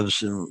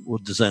labs and we'll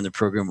design the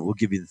program and we'll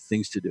give you the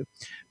things to do,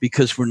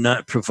 because we're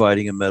not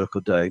providing a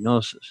medical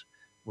diagnosis.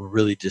 We're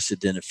really just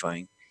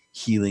identifying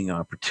healing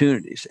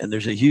opportunities. And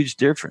there's a huge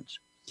difference.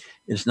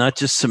 It's not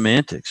just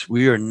semantics.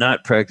 We are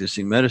not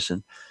practicing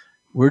medicine.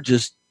 We're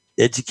just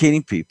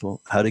educating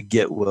people how to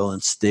get well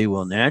and stay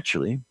well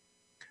naturally,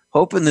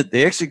 hoping that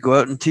they actually go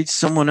out and teach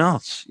someone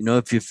else.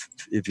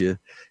 If you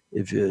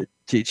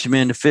teach a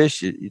man to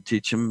fish, you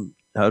teach him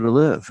how to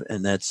live,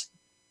 and that's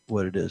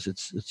what it is.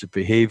 It's a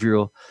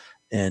behavioral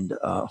and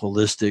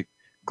holistic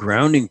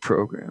grounding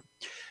program,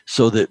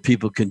 so that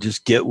people can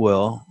just get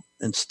well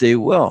and stay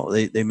well.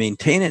 They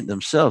maintain it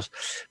themselves.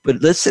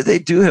 But let's say they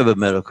do have a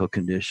medical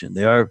condition.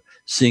 They are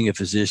seeing a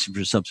physician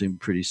for something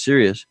pretty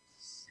serious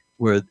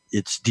where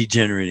it's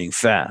degenerating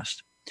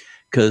fast.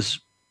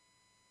 Because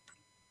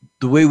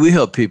the way we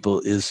help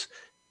people is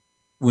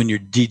when you're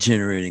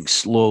degenerating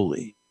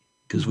slowly,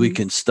 because we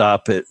can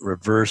stop it,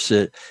 reverse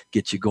it,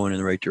 get you going in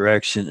the right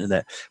direction. And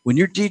that when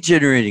you're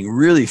degenerating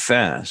really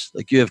fast,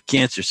 like you have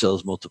cancer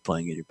cells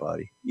multiplying in your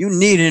body, you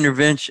need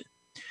intervention.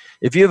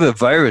 If you have a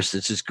virus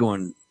that's just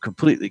going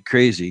completely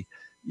crazy,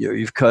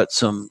 you've caught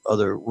some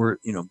other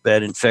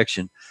bad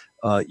infection,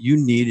 you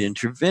need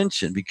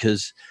intervention,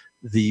 because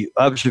the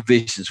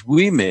observations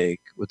we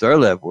make with our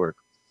lab work,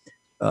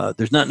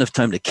 there's not enough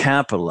time to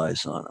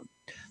capitalize on them.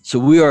 So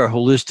we are a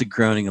holistic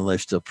grounding and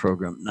lifestyle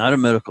program, not a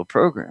medical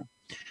program.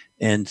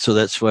 And so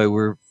that's why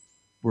we're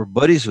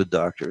buddies with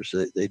doctors.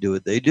 They do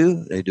what they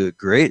do it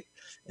great,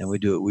 and we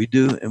do what we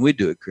do, and we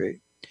do it great.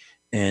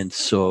 And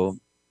so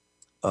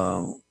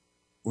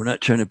we're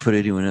not trying to put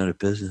anyone out of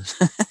business.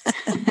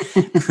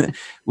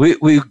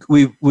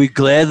 we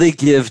gladly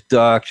give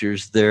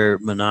doctors their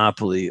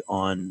monopoly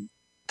on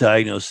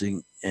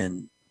diagnosing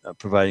and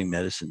providing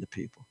medicine to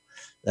people.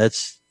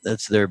 That's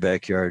their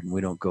backyard, and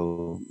we don't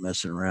go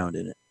messing around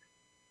in it.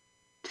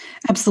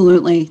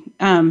 Absolutely.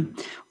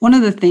 One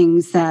of the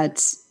things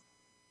that,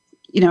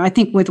 I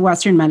think with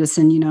Western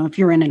medicine, if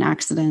you're in an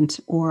accident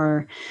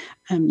or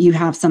you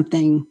have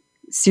something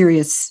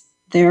serious,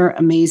 they're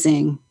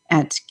amazing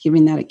at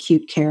giving that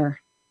acute care,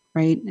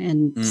 right?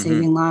 And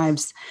saving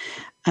lives.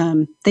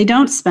 They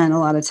don't spend a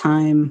lot of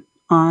time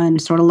on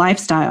sort of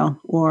lifestyle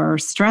or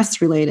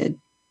stress related,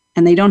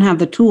 and they don't have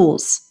the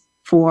tools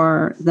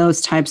for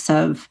those types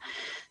of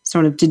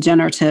sort of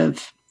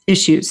degenerative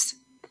issues.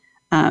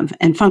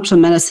 And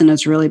functional medicine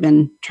has really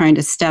been trying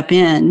to step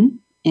in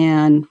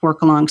and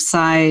work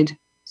alongside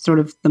sort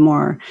of the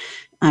more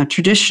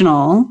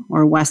traditional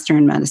or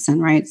Western medicine,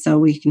 right? So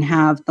we can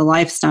have the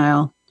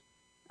lifestyle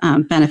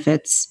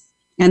benefits,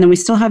 and then we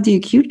still have the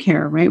acute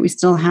care, right? We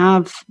still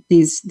have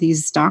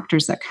these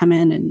doctors that come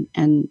in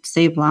and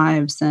save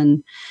lives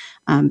and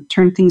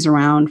turn things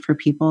around for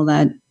people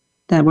that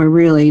were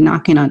really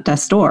knocking on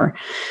death's door.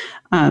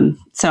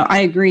 So I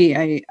agree.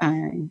 I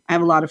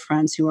have a lot of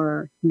friends who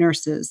are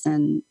nurses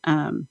and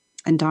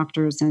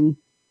doctors, and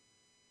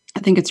I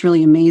think it's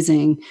really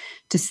amazing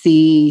to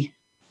see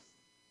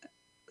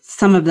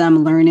some of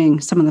them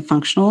learning some of the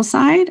functional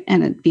side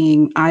and it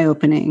being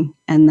eye-opening,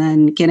 and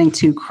then getting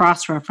to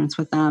cross-reference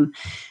with them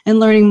and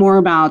learning more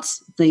about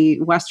the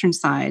Western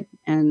side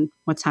and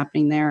what's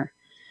happening there.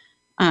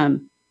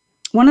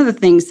 One of the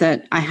things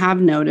that I have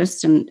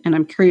noticed, and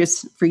I'm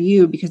curious for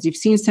you because you've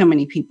seen so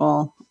many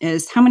people,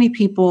 is how many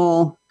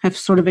people have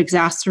sort of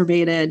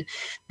exacerbated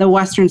the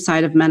Western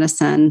side of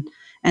medicine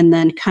and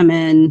then come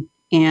in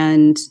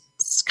and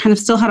kind of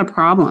still had a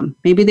problem.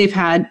 Maybe they've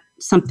had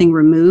something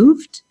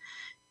removed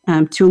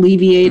to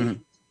alleviate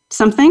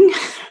something,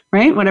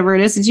 right? Whatever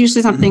it is, it's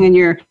usually something in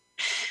your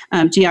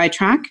GI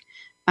tract.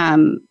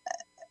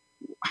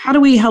 How do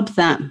we help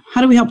them?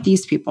 How do we help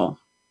these people?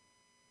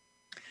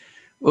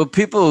 Well,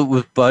 people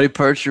with body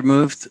parts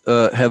removed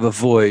have a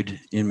void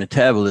in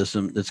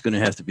metabolism that's going to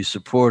have to be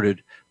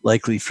supported,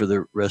 likely for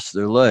the rest of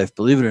their life.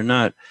 Believe it or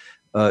not,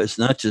 it's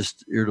not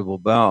just irritable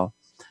bowel,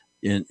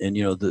 and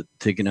the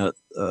taking out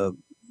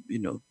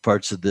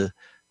parts of the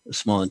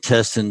small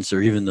intestines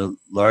or even the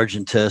large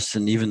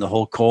intestine, even the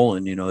whole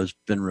colon, has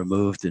been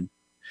removed, and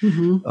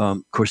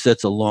Of course,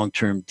 that's a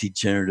long-term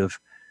degenerative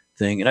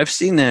thing. And I've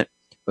seen that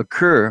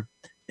occur.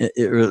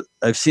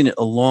 I've seen it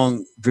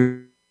along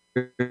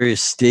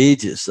various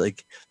stages.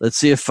 Like, let's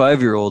say a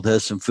 5-year-old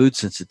has some food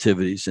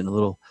sensitivities and a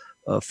little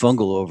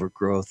fungal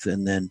overgrowth,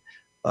 and then,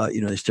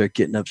 they start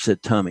getting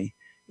upset tummy.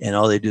 And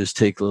all they do is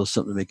take a little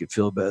something to make it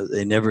feel better.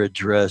 They never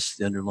address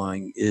the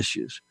underlying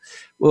issues.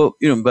 Well,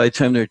 by the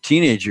time they're a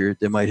teenager,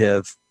 they might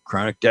have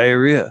chronic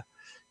diarrhea.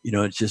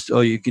 It's just,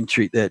 you can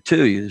treat that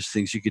too. There's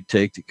things you could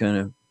take to kind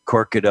of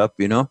cork it up,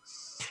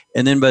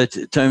 And then by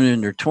the time they're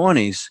in their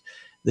 20s,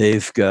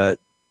 they've got,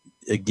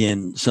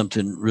 again,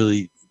 something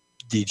really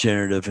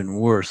degenerative and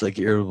worse, like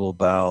irritable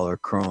bowel or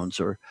Crohn's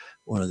or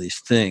one of these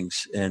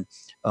things. And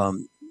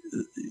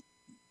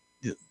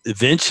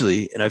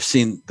eventually, and I've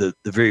seen the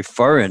very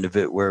far end of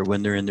it, where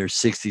when they're in their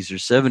 60s or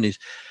 70s,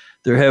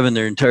 they're having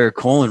their entire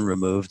colon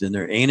removed and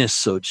their anus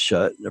sewed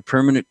shut and a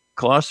permanent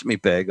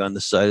colostomy bag on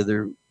the side of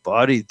their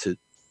body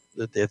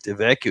that they have to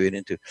evacuate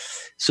into.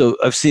 So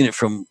I've seen it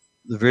from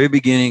the very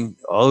beginning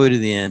all the way to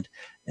the end,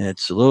 and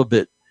it's a little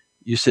bit,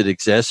 you said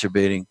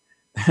exacerbating.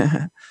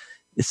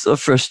 It's so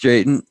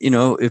frustrating,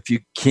 if you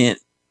can't,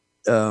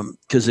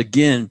 because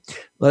again, a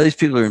lot of these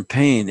people are in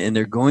pain and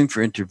they're going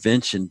for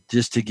intervention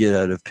just to get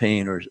out of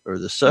pain or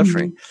the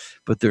suffering,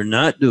 but they're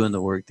not doing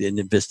the work, the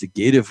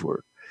investigative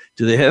work.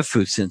 Do they have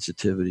food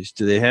sensitivities?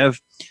 Do they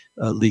have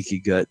leaky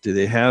gut? Do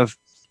they have,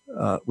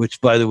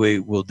 which by the way,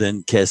 will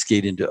then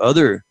cascade into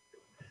other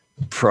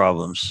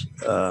problems.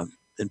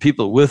 And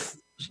people with,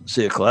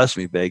 say, a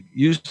colostomy bag,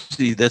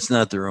 usually that's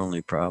not their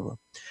only problem.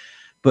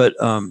 But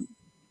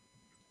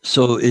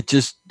so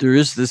there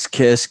is this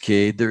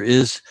cascade. There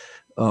is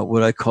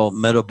what I call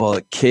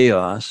metabolic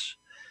chaos.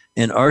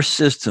 And our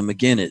system,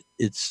 again,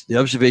 it's the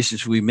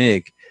observations we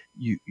make,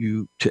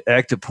 you to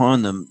act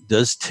upon them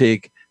does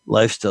take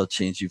lifestyle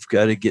change. You've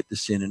got to get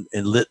this in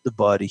and let the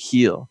body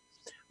heal,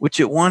 which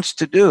it wants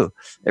to do.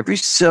 Every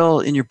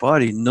cell in your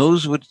body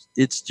knows what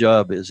its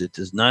job is. It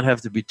does not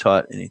have to be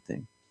taught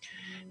anything.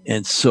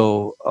 And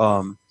so,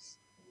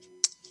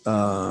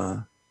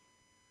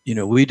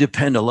 we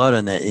depend a lot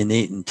on that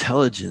innate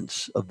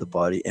intelligence of the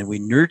body, and we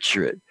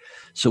nurture it.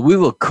 So we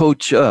will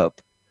coach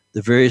up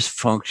the various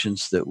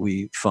functions that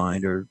we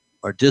find are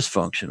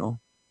dysfunctional.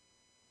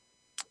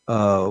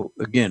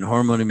 Again,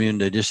 hormone, immune,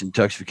 digestion,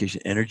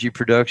 detoxification, energy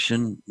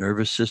production,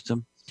 nervous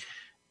system.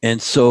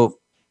 And so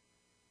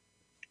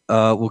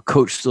we'll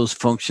coach those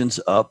functions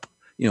up,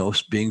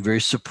 being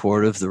very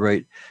supportive, the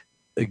right,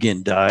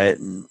 again, diet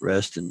and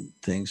rest and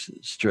things,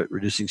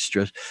 reducing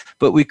stress.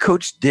 But we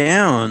coach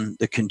down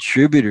the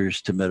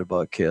contributors to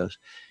metabolic chaos,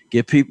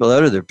 get people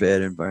out of their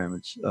bad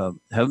environments, have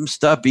them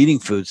stop eating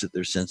foods that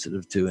they're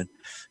sensitive to and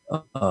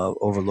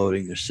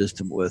overloading their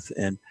system with.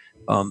 And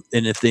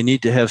if they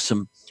need to have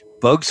some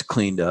bugs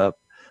cleaned up,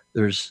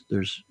 there's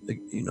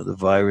the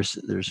virus,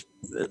 there's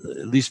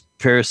at least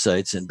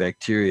parasites and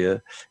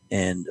bacteria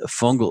and a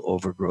fungal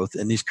overgrowth,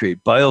 and these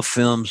create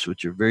biofilms,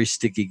 which are very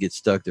sticky, get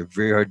stuck, they're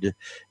very hard to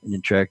and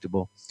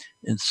intractable.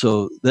 And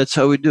so that's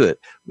how we do it.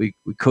 We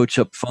coach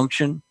up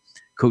function,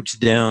 coach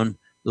down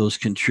those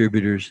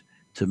contributors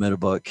to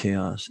metabolic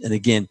chaos. And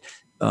again,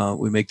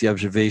 we make the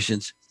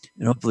observations,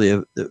 and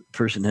hopefully the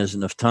person has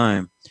enough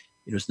time.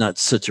 It's not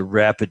such a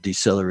rapid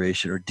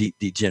deceleration or deep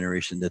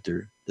degeneration that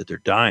they're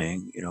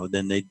dying.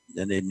 Then they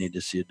need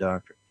to see a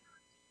doctor.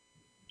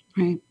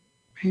 Right.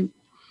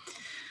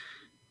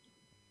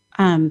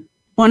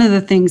 One of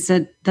the things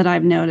that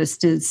I've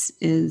noticed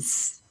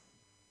is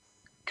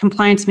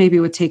compliance maybe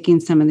with taking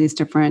some of these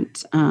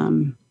different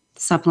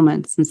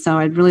supplements. And so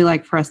I'd really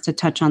like for us to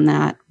touch on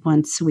that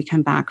once we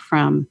come back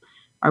from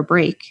our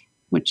break,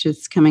 which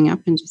is coming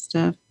up in just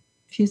a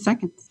few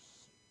seconds.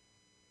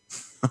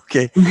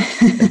 Okay.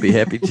 I'd be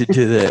happy to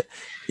do that.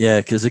 Yeah,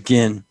 because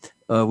again,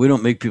 we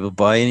don't make people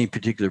buy any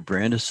particular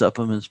brand of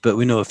supplements, but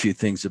we know a few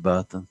things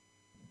about them.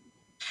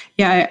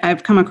 Yeah,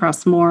 I've come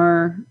across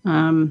more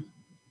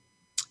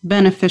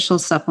beneficial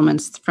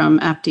supplements from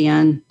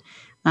FDN.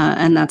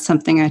 And that's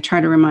something I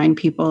try to remind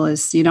people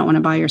is you don't want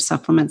to buy your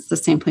supplements the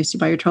same place you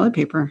buy your toilet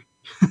paper.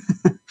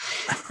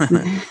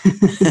 I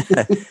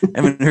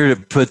haven't heard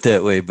it put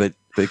that way, but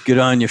good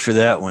on you for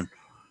that one.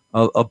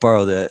 I'll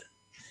borrow that.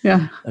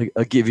 Yeah.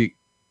 I'll give you.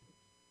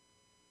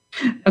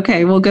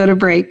 Okay, we'll go to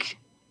break.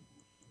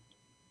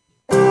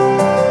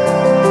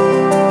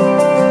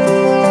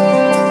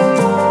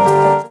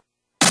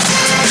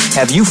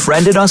 Have you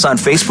friended us on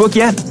Facebook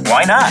yet?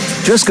 Why not?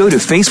 Just go to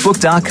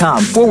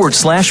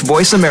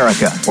facebook.com/Voice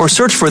America or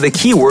search for the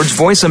keywords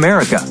Voice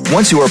America.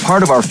 Once you are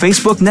part of our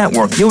Facebook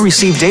network, you'll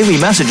receive daily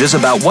messages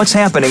about what's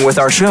happening with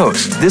our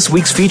shows, this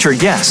week's featured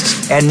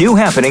guests, and new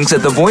happenings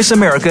at the Voice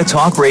America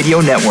Talk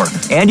Radio Network.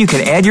 And you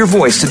can add your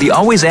voice to the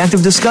always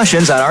active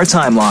discussions on our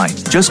timeline.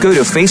 Just go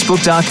to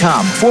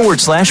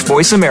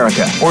facebook.com/Voice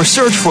America or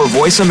search for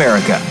Voice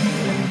America.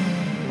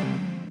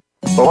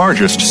 The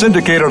largest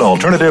syndicated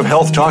alternative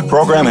health talk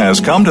program has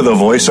come to the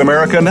Voice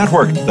America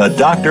Network. The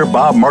Dr.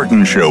 Bob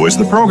Martin Show is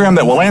the program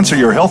that will answer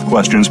your health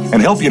questions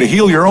and help you to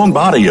heal your own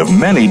body of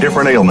many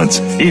different ailments.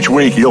 Each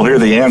week, you'll hear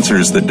the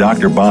answers that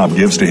Dr. Bob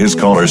gives to his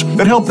callers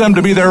that help them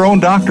to be their own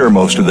doctor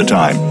most of the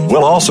time.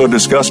 We'll also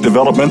discuss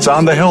developments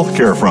on the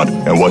healthcare front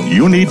and what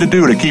you need to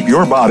do to keep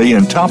your body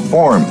in top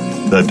form.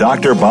 The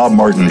Dr. Bob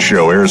Martin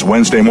Show airs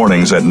Wednesday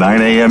mornings at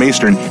 9 a.m.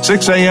 Eastern,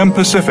 6 a.m.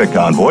 Pacific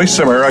on Voice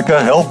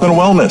America Health and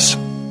Wellness.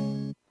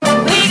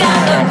 We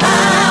got the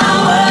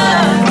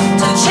power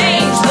to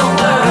change the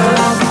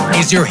world.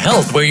 Is your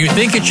health where you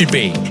think it should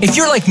be? If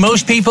you're like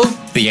most people,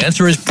 the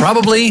answer is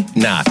probably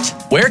not.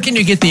 Where can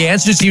you get the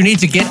answers you need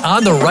to get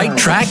on the right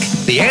track?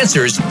 The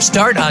answers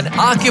start on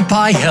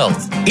Occupy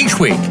Health. Each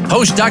week,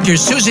 host Dr.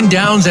 Susan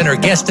Downs and her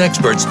guest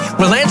experts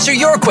will answer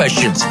your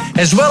questions,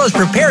 as well as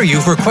prepare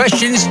you for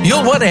questions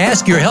you'll want to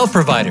ask your health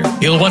provider.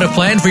 You'll want to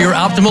plan for your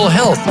optimal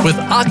health with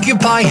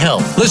Occupy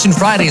Health. Listen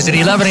Fridays at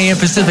 11 a.m.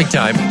 Pacific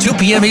Time, 2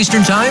 p.m.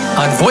 Eastern Time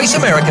on Voice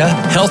America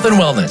Health and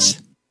Wellness.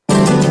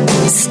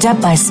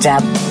 Step by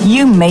step,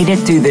 you made it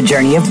through the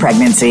journey of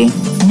pregnancy.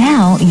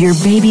 Now your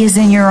baby is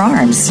in your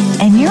arms,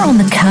 and you're on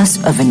the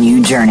cusp of a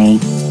new journey,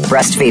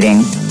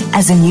 breastfeeding.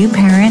 As a new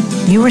parent,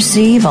 you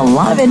receive a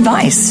lot of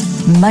advice,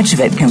 much of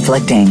it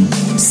conflicting,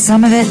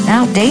 some of it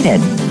outdated.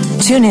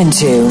 Tune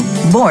into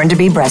Born to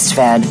be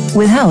Breastfed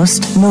with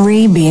host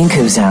Marie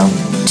Biancuzzo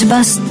to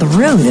bust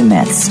through the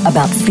myths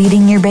about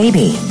feeding your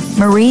baby.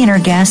 Marie and her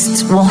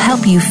guests will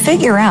help you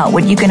figure out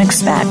what you can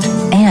expect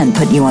and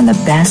put you on the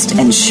best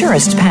and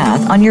surest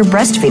path on your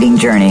breastfeeding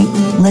journey.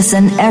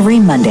 Listen every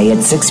Monday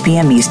at 6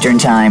 p.m. Eastern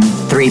Time,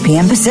 3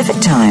 p.m. Pacific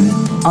Time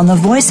on the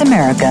Voice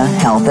America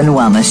Health and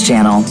Wellness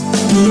Channel.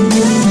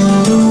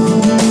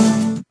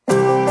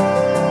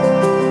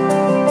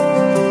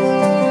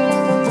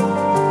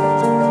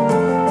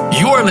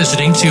 You are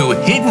listening to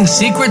Hidden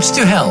Secrets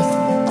to Health.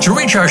 To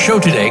reach our show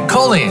today,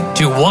 call in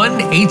to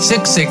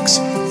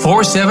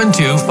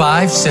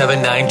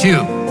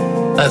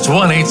 1-866-472-5792. That's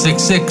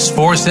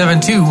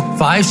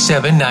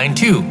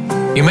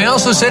 1-866-472-5792. You may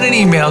also send an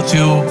email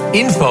to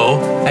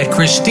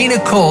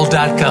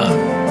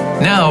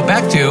info@ChristinaCole.com. Now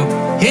back to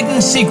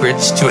Hidden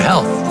Secrets to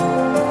Health.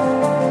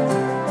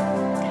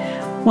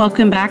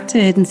 Welcome back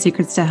to Hidden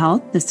Secrets to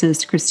Health. This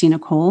is Christina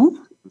Cole,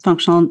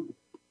 functional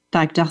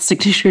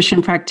diagnostic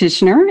nutrition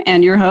practitioner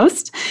and your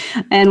host.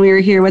 And we are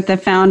here with the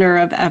founder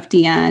of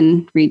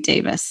FDN, Reed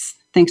Davis.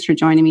 Thanks for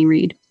joining me,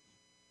 Reed.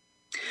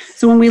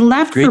 So when we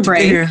left for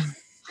break,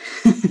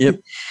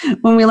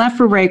 when we left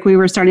for break, we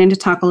were starting to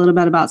talk a little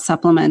bit about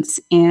supplements.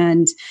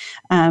 And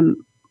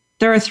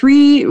there are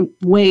 3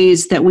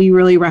 ways that we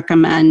really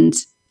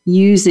recommend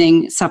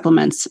using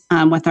supplements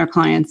with our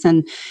clients.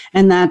 And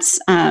that's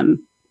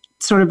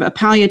sort of a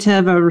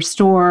palliative, a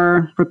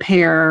restore,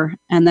 repair,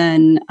 and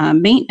then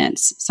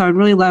maintenance. So I'd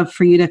really love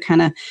for you to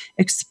kind of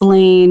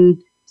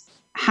explain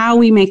how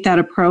we make that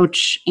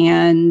approach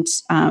and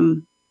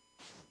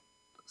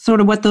sort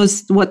of what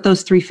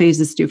those 3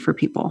 phases do for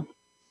people.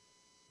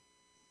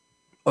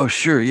 Oh,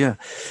 sure. Yeah.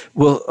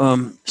 Well,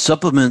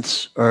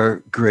 supplements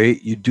are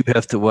great. You do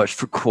have to watch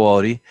for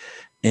quality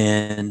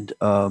and,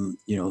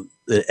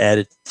 the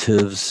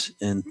additives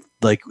and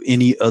like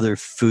any other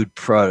food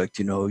product,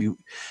 you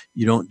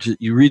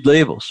read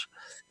labels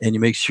and you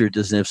make sure it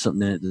doesn't have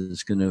something in it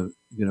that's going to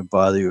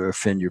bother you or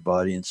offend your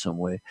body in some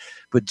way.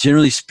 But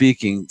generally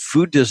speaking,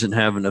 food doesn't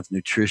have enough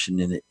nutrition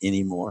in it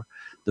anymore.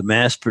 The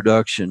mass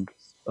production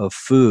of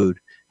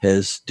food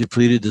has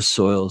depleted the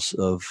soils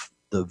of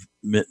the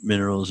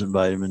minerals and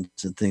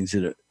vitamins and things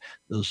that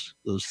those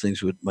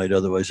things might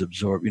otherwise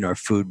absorb. Our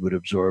food would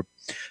absorb.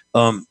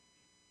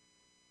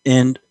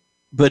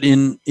 But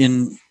in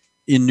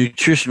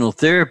nutritional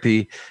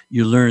therapy,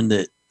 you learn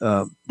that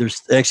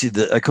there's actually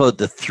I call it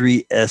the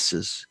 3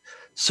 S's.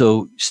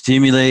 So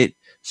stimulate,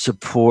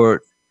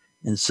 support,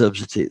 and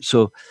substitute.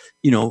 So,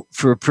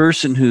 for a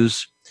person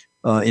who's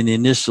in the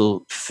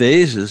initial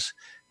phases,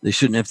 they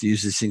shouldn't have to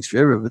use these things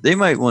forever, but they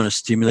might want to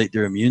stimulate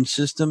their immune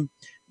system,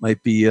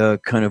 might be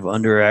kind of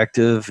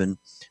underactive and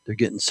they're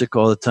getting sick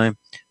all the time.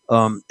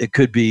 It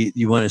could be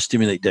you want to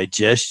stimulate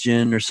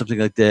digestion or something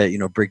like that,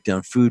 break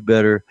down food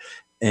better.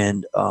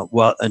 And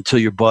until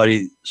your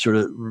body sort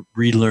of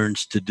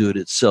relearns to do it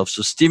itself.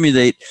 So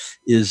stimulate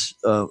is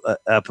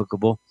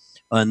applicable.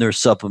 And there are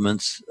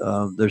supplements.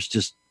 There's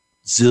just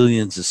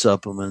zillions of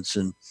supplements.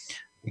 And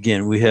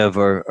again, we have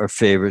our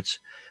favorites.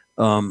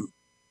 Now,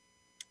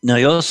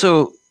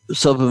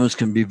 supplements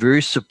can be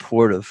very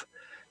supportive.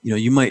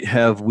 You might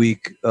have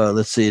weak,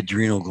 let's say,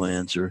 adrenal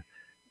glands or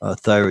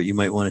thyroid. You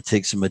might want to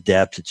take some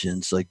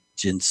adaptogens like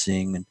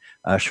ginseng and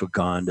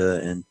ashwagandha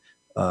and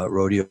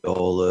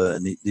rhodiola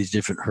and these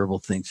different herbal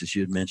things as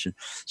you had mentioned.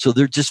 So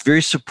they're just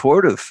very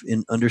supportive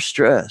under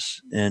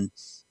stress, and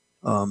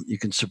you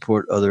can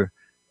support other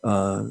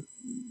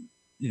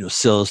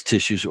cells,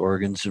 tissues,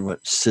 organs, and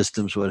what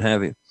systems, what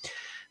have you.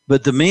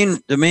 But the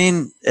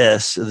main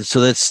S,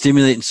 so that's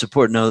stimulate and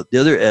support. Now the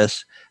other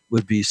S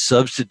would be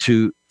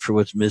substitute for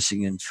what's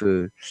missing in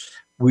food.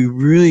 we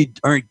really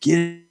aren't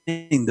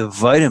getting the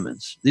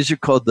vitamins. These are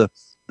called the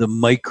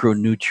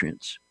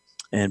micronutrients.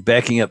 And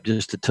backing up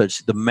just a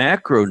touch, the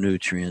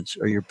macronutrients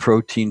are your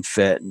protein,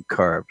 fat, and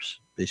carbs.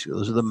 Basically,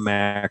 those are the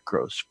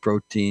macros: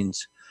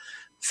 proteins,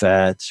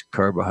 fats,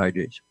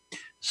 carbohydrates.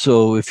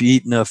 So if you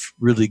eat enough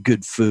really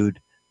good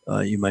food,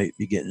 you might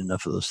be getting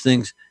enough of those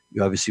things.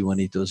 You obviously want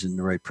to eat those in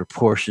the right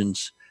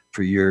proportions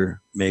for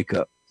your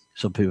makeup.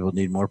 Some people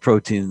need more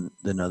protein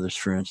than others,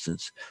 for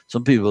instance.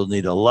 Some people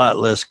need a lot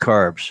less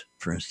carbs,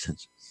 for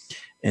instance.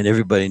 And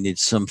everybody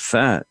needs some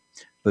fat,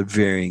 but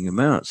varying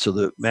amounts. So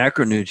the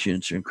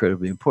macronutrients are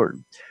incredibly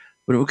important.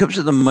 When it comes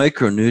to the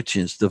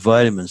micronutrients, the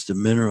vitamins, the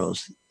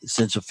minerals,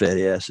 essential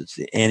fatty acids,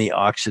 the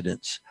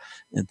antioxidants,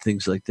 and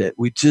things like that,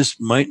 we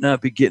just might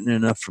not be getting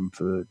enough from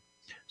food.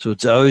 So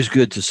it's always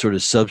good to sort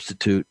of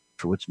substitute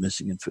for what's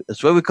missing in food.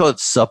 That's why we call it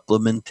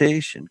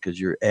supplementation, because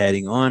you're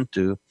adding on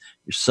to,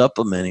 you're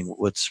supplementing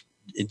what's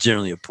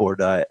generally a poor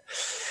diet.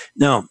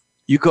 Now,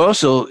 you can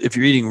also, if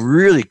you're eating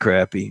really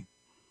crappy,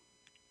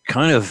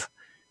 kind of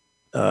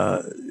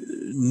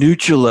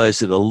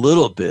neutralize it a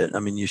little bit. I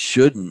mean, you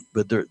shouldn't,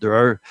 but there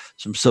are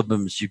some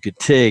supplements you could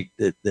take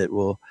that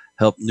will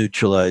help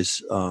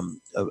neutralize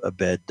a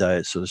bad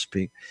diet, so to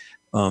speak.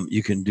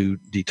 You can do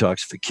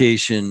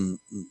detoxification,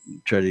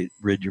 try to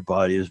rid your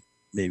body of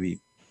maybe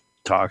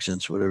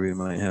toxins, whatever you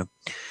might have.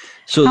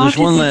 So there's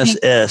one last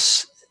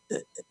S,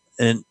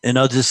 and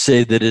I'll just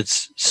say that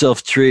it's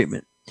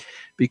self-treatment,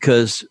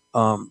 because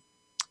our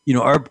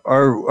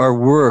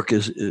work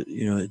is,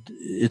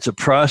 it's a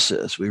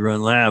process. We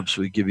run labs,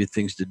 we give you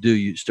things to do,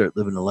 you start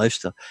living a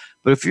lifestyle.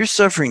 But if you're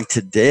suffering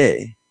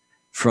today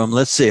from,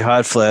 let's say,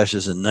 hot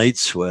flashes and night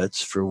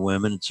sweats for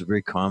women, it's a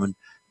very common,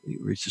 you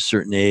reach a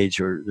certain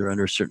age or they're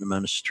under a certain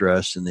amount of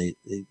stress and they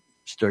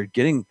start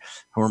getting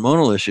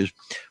hormonal issues.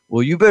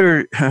 Well, you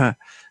better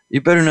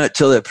not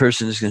tell that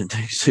person it's going to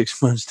take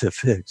 6 months to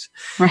fix.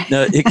 Right.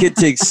 Now, it could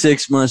take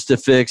 6 months to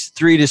fix,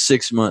 3 to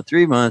 6 months,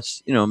 3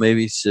 months,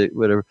 maybe 6,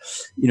 whatever,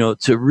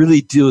 to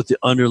really deal with the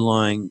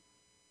underlying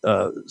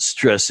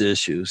stress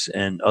issues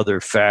and other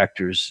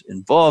factors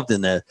involved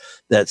in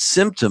that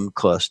symptom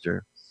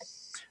cluster.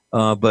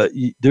 But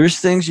there's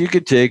things you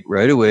could take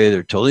right away.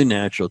 They're totally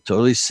natural,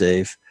 totally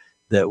safe,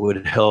 that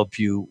would help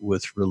you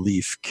with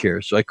relief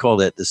care. So I call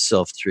that the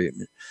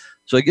self-treatment.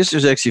 So I guess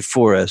there's actually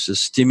 4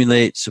 S's: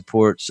 stimulate,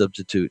 support,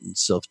 substitute, and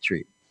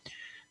self-treat.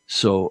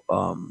 So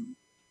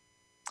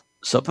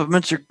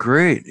supplements are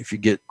great if you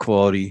get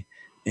quality.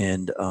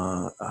 And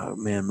I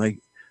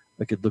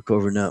could look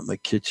over now at my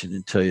kitchen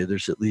and tell you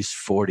there's at least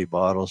 40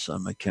 bottles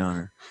on my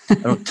counter. I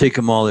don't take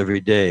them all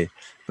every day,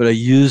 but I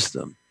use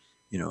them.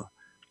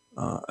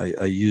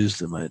 I use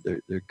them.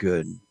 They're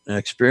good. An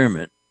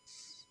experiment.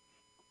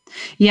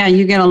 Yeah,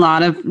 you get a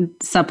lot of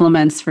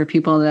supplements for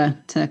people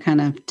to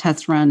kind of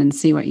test run and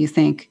see what you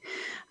think.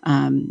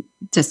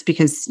 Just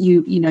because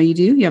you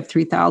have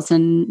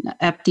 3,000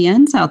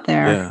 FDNs out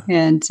there, yeah.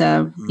 And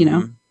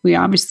we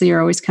obviously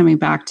are always coming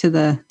back to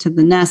the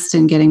nest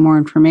and getting more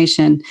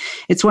information.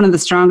 It's one of the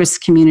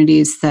strongest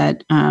communities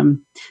that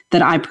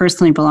I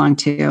personally belong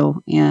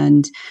to,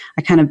 and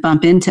I kind of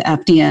bump into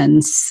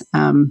FDNs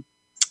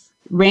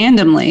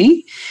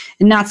randomly,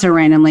 and not so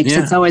randomly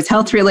because it's always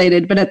health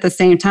related. But at the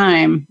same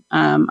time,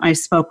 I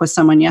spoke with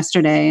someone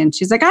yesterday, and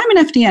she's like, "I'm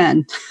an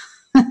FDN."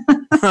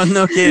 Oh,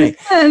 no kidding!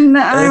 And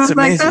I was amazing.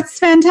 Like, "That's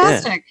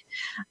fantastic."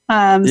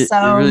 Yeah. It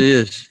really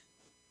is.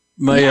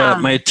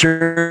 My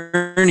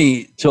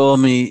attorney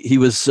told me he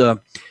was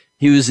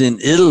in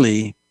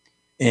Italy,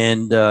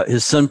 and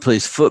his son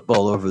plays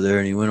football over there,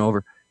 and he went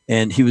over,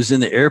 and he was in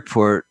the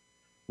airport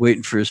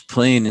waiting for his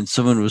plane, and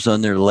someone was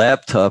on their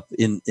laptop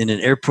in an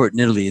airport in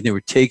Italy, and they were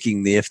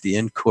taking the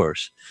FDN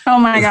course. Oh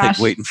my gosh.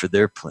 Like waiting for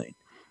their plane.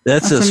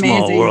 That's a amazing.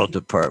 Small world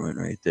department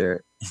right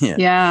there.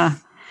 Yeah.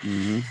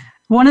 Mm-hmm.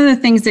 One of the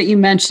things that you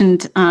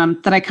mentioned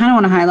that I kind of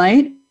want to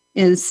highlight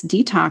is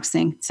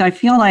detoxing. So I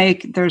feel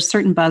like there's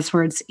certain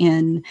buzzwords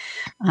in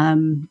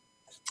the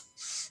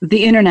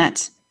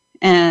internet,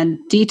 and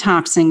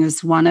detoxing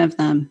is one of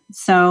them.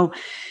 So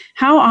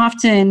how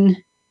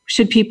often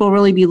should people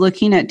really be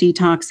looking at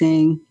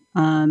detoxing,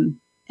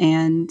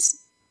 and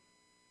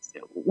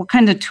what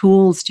kind of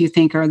tools do you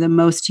think are the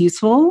most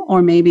useful,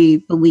 or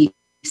maybe the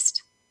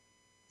least?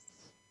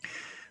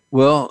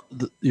 Well,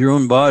 your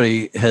own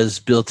body has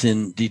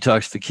built-in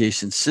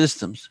detoxification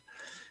systems.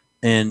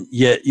 And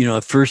yet,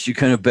 at first you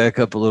kind of back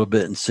up a little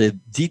bit and say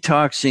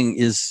detoxing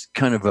is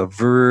kind of a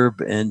verb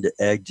and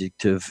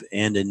adjective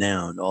and a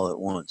noun all at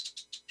once,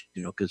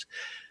 because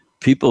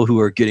people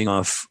who are getting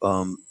off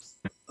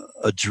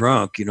a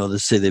drunk, they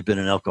say they've been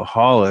an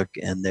alcoholic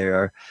and they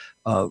are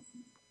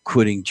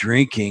quitting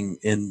drinking,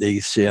 and they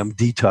say, "I'm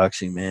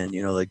detoxing, man."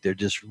 Like they're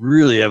just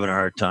really having a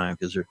hard time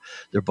because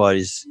their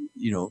body's,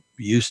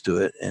 used to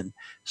it. And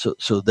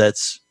so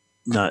that's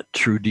not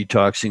true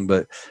detoxing,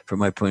 but from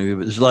my point of view,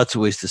 but there's lots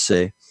of ways to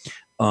say,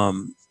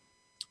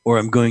 or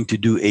I'm going to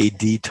do a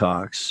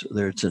detox.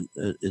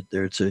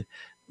 There it's a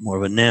more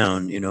of a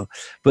noun,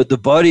 but the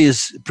body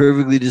is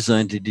perfectly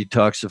designed to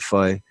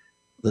detoxify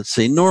let's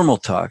say, normal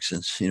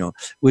toxins,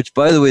 which,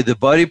 by the way, the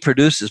body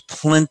produces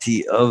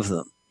plenty of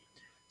them.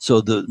 So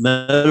the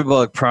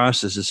metabolic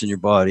processes in your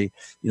body,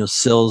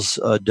 cells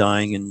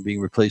dying and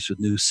being replaced with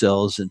new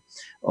cells and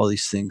all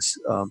these things,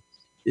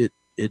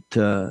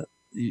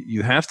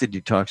 you have to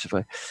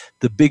detoxify.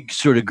 The big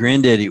sort of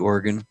granddaddy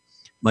organ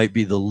might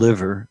be the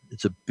liver.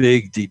 It's a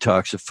big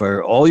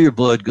detoxifier. All your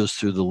blood goes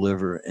through the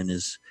liver and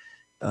is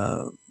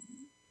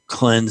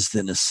cleansed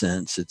in a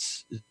sense.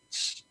 It's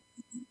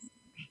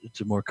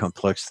more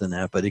complex than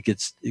that, but it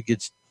gets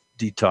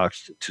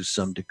detoxed to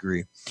some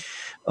degree.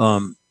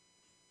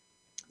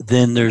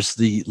 Then there's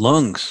the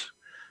lungs.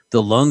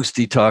 The lungs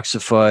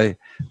detoxify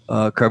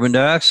carbon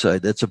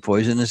dioxide. That's a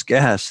poisonous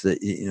gas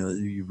that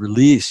you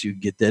release. You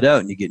get that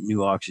out, and you get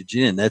new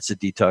oxygen in. That's a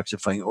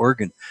detoxifying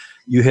organ.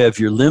 You have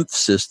your lymph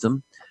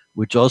system,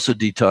 which also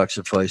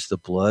detoxifies the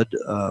blood.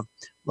 A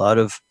lot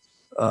of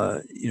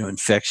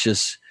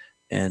infectious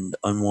and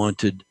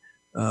unwanted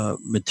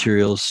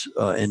materials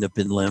end up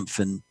in lymph,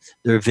 and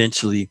they're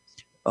eventually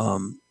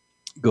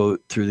go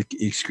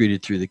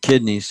excreted through the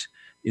kidneys.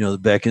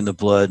 Back in the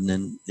blood and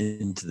then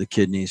into the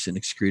kidneys and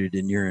excreted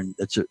in urine.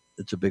 That's a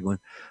big one.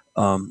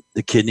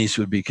 The kidneys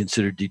would be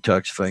considered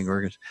detoxifying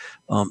organs.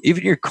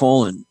 Even your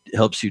colon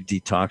helps you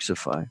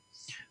detoxify.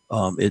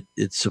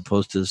 It's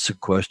supposed to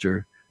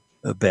sequester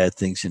bad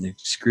things and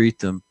excrete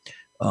them,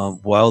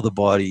 while the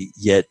body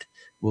yet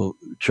will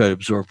try to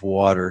absorb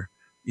water,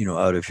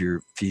 out of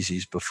your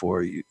feces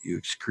before you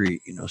excrete.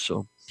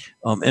 So,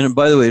 and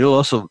by the way, it'll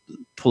also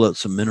pull out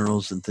some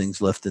minerals and things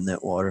left in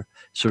that water,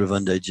 sort of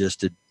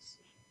undigested.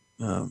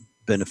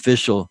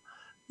 Beneficial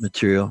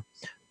material.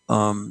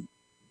 And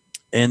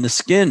the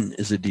skin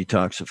is a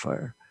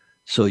detoxifier.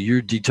 So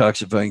you're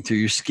detoxifying through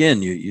your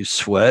skin. You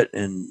sweat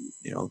and,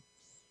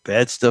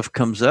 bad stuff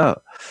comes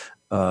out.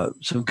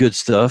 Some good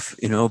stuff,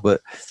 but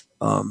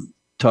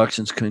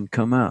toxins can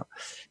come out.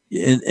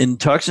 And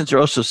toxins are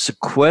also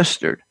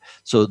sequestered.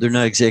 So they're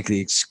not exactly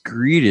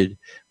excreted,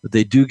 but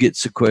they do get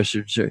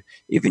sequestered. So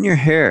even your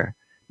hair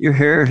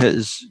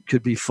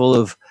could be full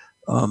of,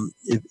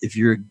 if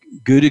you're a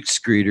good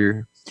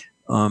excreter,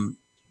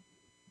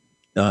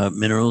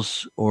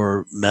 minerals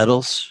or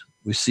metals.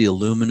 We see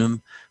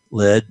aluminum,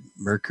 lead,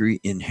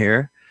 mercury in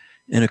hair,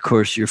 and of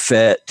course your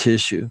fat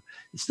tissue.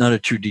 It's not a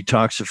true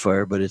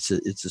detoxifier, but it's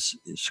a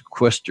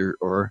sequester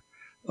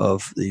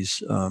of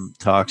these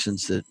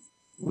toxins that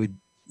we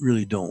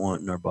really don't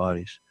want in our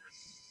bodies.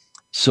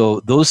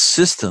 So those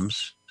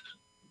systems,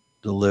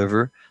 the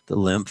liver, the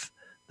lymph,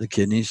 the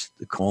kidneys,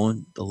 the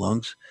colon, the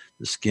lungs,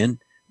 the skin,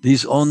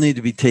 these all need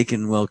to be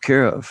taken well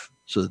care of,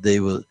 so that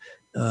they will,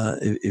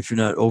 if you're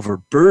not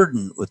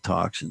overburdened with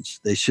toxins,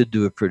 they should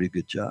do a pretty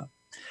good job.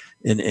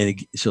 And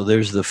so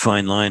there's the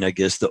fine line, I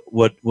guess.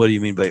 What do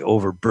you mean by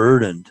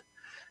overburdened?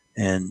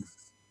 And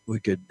we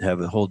could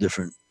have a whole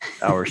different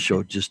hour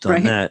show just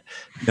on that.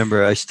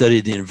 Remember, I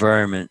studied the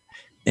environment,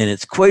 and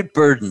it's quite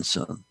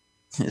burdensome.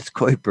 It's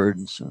quite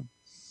burdensome.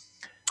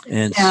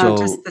 And so,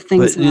 just the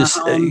things in our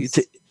homes.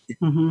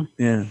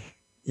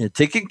 Yeah,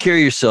 taking care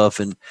of yourself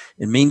and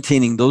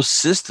maintaining those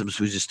systems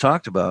we just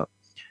talked about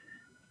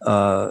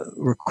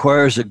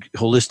requires a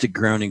holistic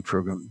grounding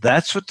program.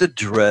 That's what the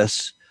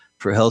Dress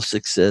for Health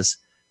Success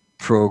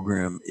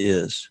program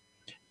is.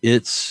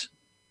 It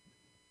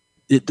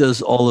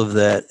does all of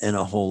that and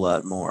a whole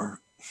lot more,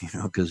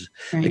 because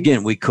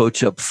again, we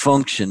coach up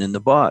function in the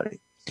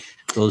body.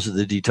 Those are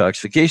the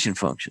detoxification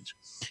functions.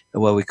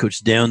 And while we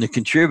coach down the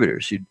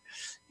contributors,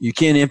 you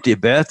can't empty a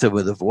bathtub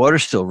with the water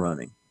still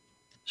running.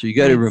 So you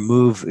got to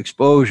remove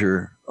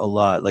exposure a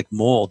lot, like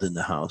mold in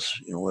the house,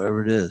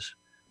 whatever it is.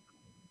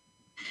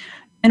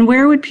 And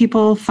where would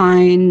people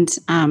find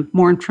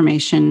more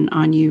information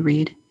on you,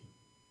 Reed?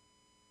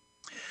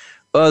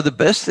 The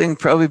best thing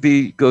probably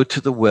be go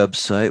to the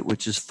website,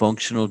 which is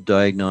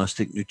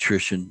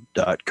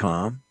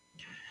functionaldiagnosticnutrition.com.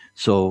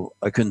 So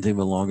I couldn't think of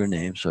a longer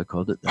name, so I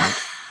called it that.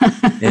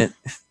 And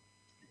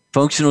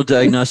functional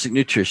diagnostic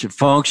nutrition.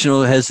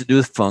 Functional has to do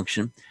with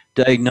function.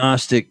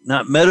 Diagnostic,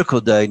 not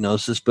medical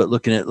diagnosis, but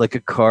looking at like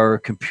a car or a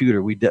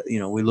computer. We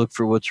look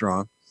for what's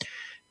wrong.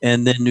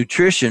 And then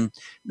nutrition,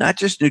 not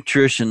just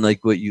nutrition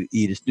like what you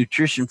eat. It's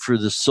nutrition for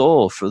the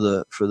soul, for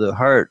the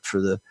heart, for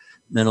the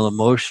mental,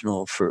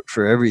 emotional,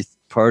 for every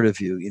part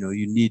of you.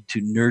 You need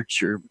to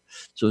nurture.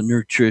 So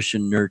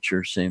nutrition,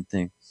 nurture, same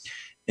thing.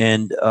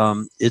 And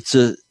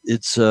you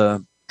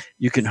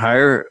can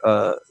hire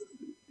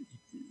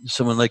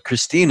someone like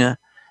Christina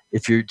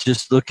if you're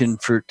just looking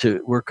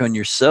to work on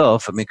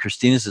yourself. I mean,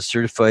 Christina's a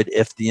certified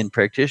FDN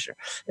practitioner.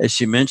 As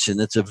she mentioned,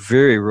 that's a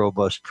very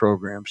robust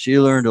program. She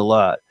learned a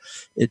lot.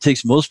 It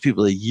takes most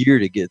people a year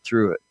to get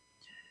through it.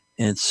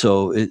 And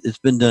so it's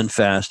been done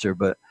faster,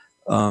 but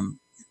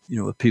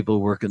with people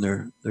working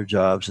their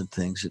jobs and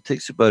things, it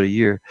takes about a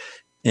year.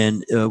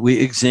 And we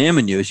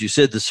examine you. As you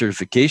said, the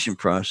certification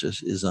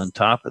process is on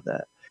top of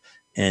that.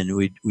 And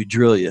we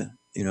drill you,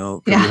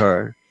 pretty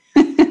hard.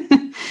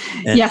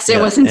 And, yes, it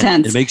was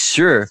intense. And make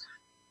sure.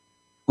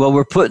 Well,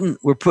 we're putting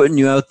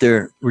you out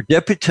there. We're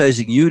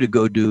deputizing you to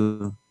go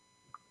do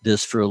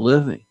this for a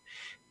living,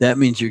 that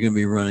means you're going to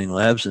be running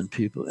labs on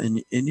people,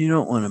 and you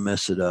don't want to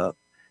mess it up.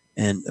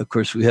 And of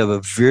course, we have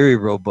a very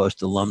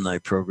robust alumni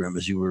program,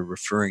 as you were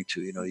referring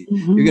to. You're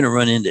going to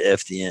run into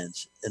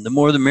FDNs, and the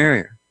more the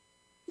merrier.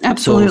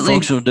 Absolutely.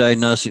 So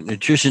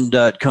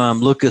functionaldiagnosticnutrition.com,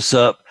 look us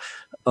up.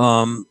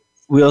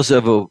 We also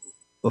have a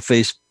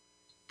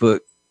Facebook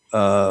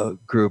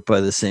group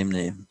by the same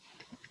name.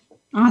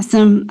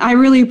 Awesome. I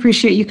really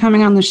appreciate you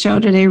coming on the show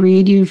today,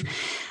 Reed. You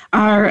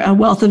are a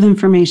wealth of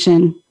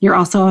information. You're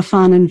also a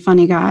fun and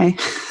funny guy.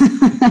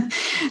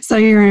 So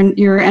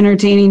you're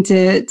entertaining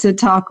to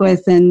talk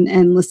with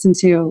and listen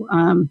to.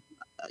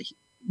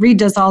 Reed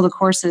does all the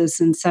courses,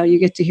 and so you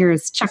get to hear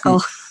his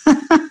chuckle.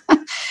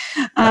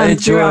 I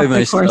enjoy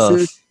my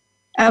courses.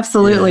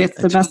 Absolutely.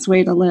 It's the best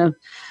way to live.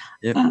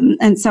 Yep.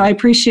 And so I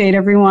appreciate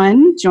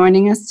everyone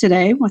joining us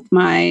today with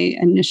my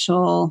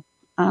initial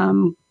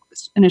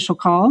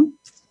call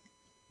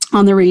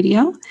on the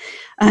radio.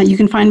 You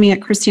can find me at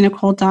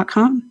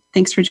ChristinaCole.com.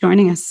 Thanks for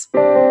joining us.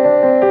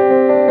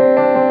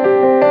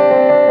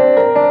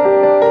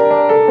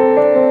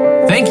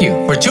 Thank you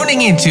for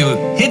tuning into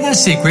Hidden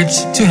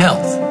Secrets to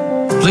Health.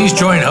 Please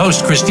join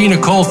host Christina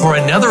Cole for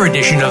another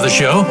edition of the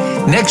show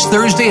next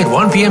Thursday at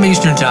 1 p.m.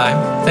 Eastern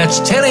Time. That's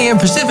 10 a.m.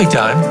 Pacific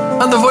Time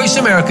on the Voice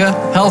America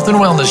Health and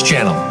Wellness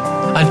Channel.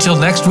 Until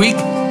next week,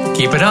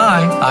 keep an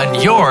eye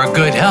on your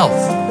good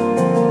health.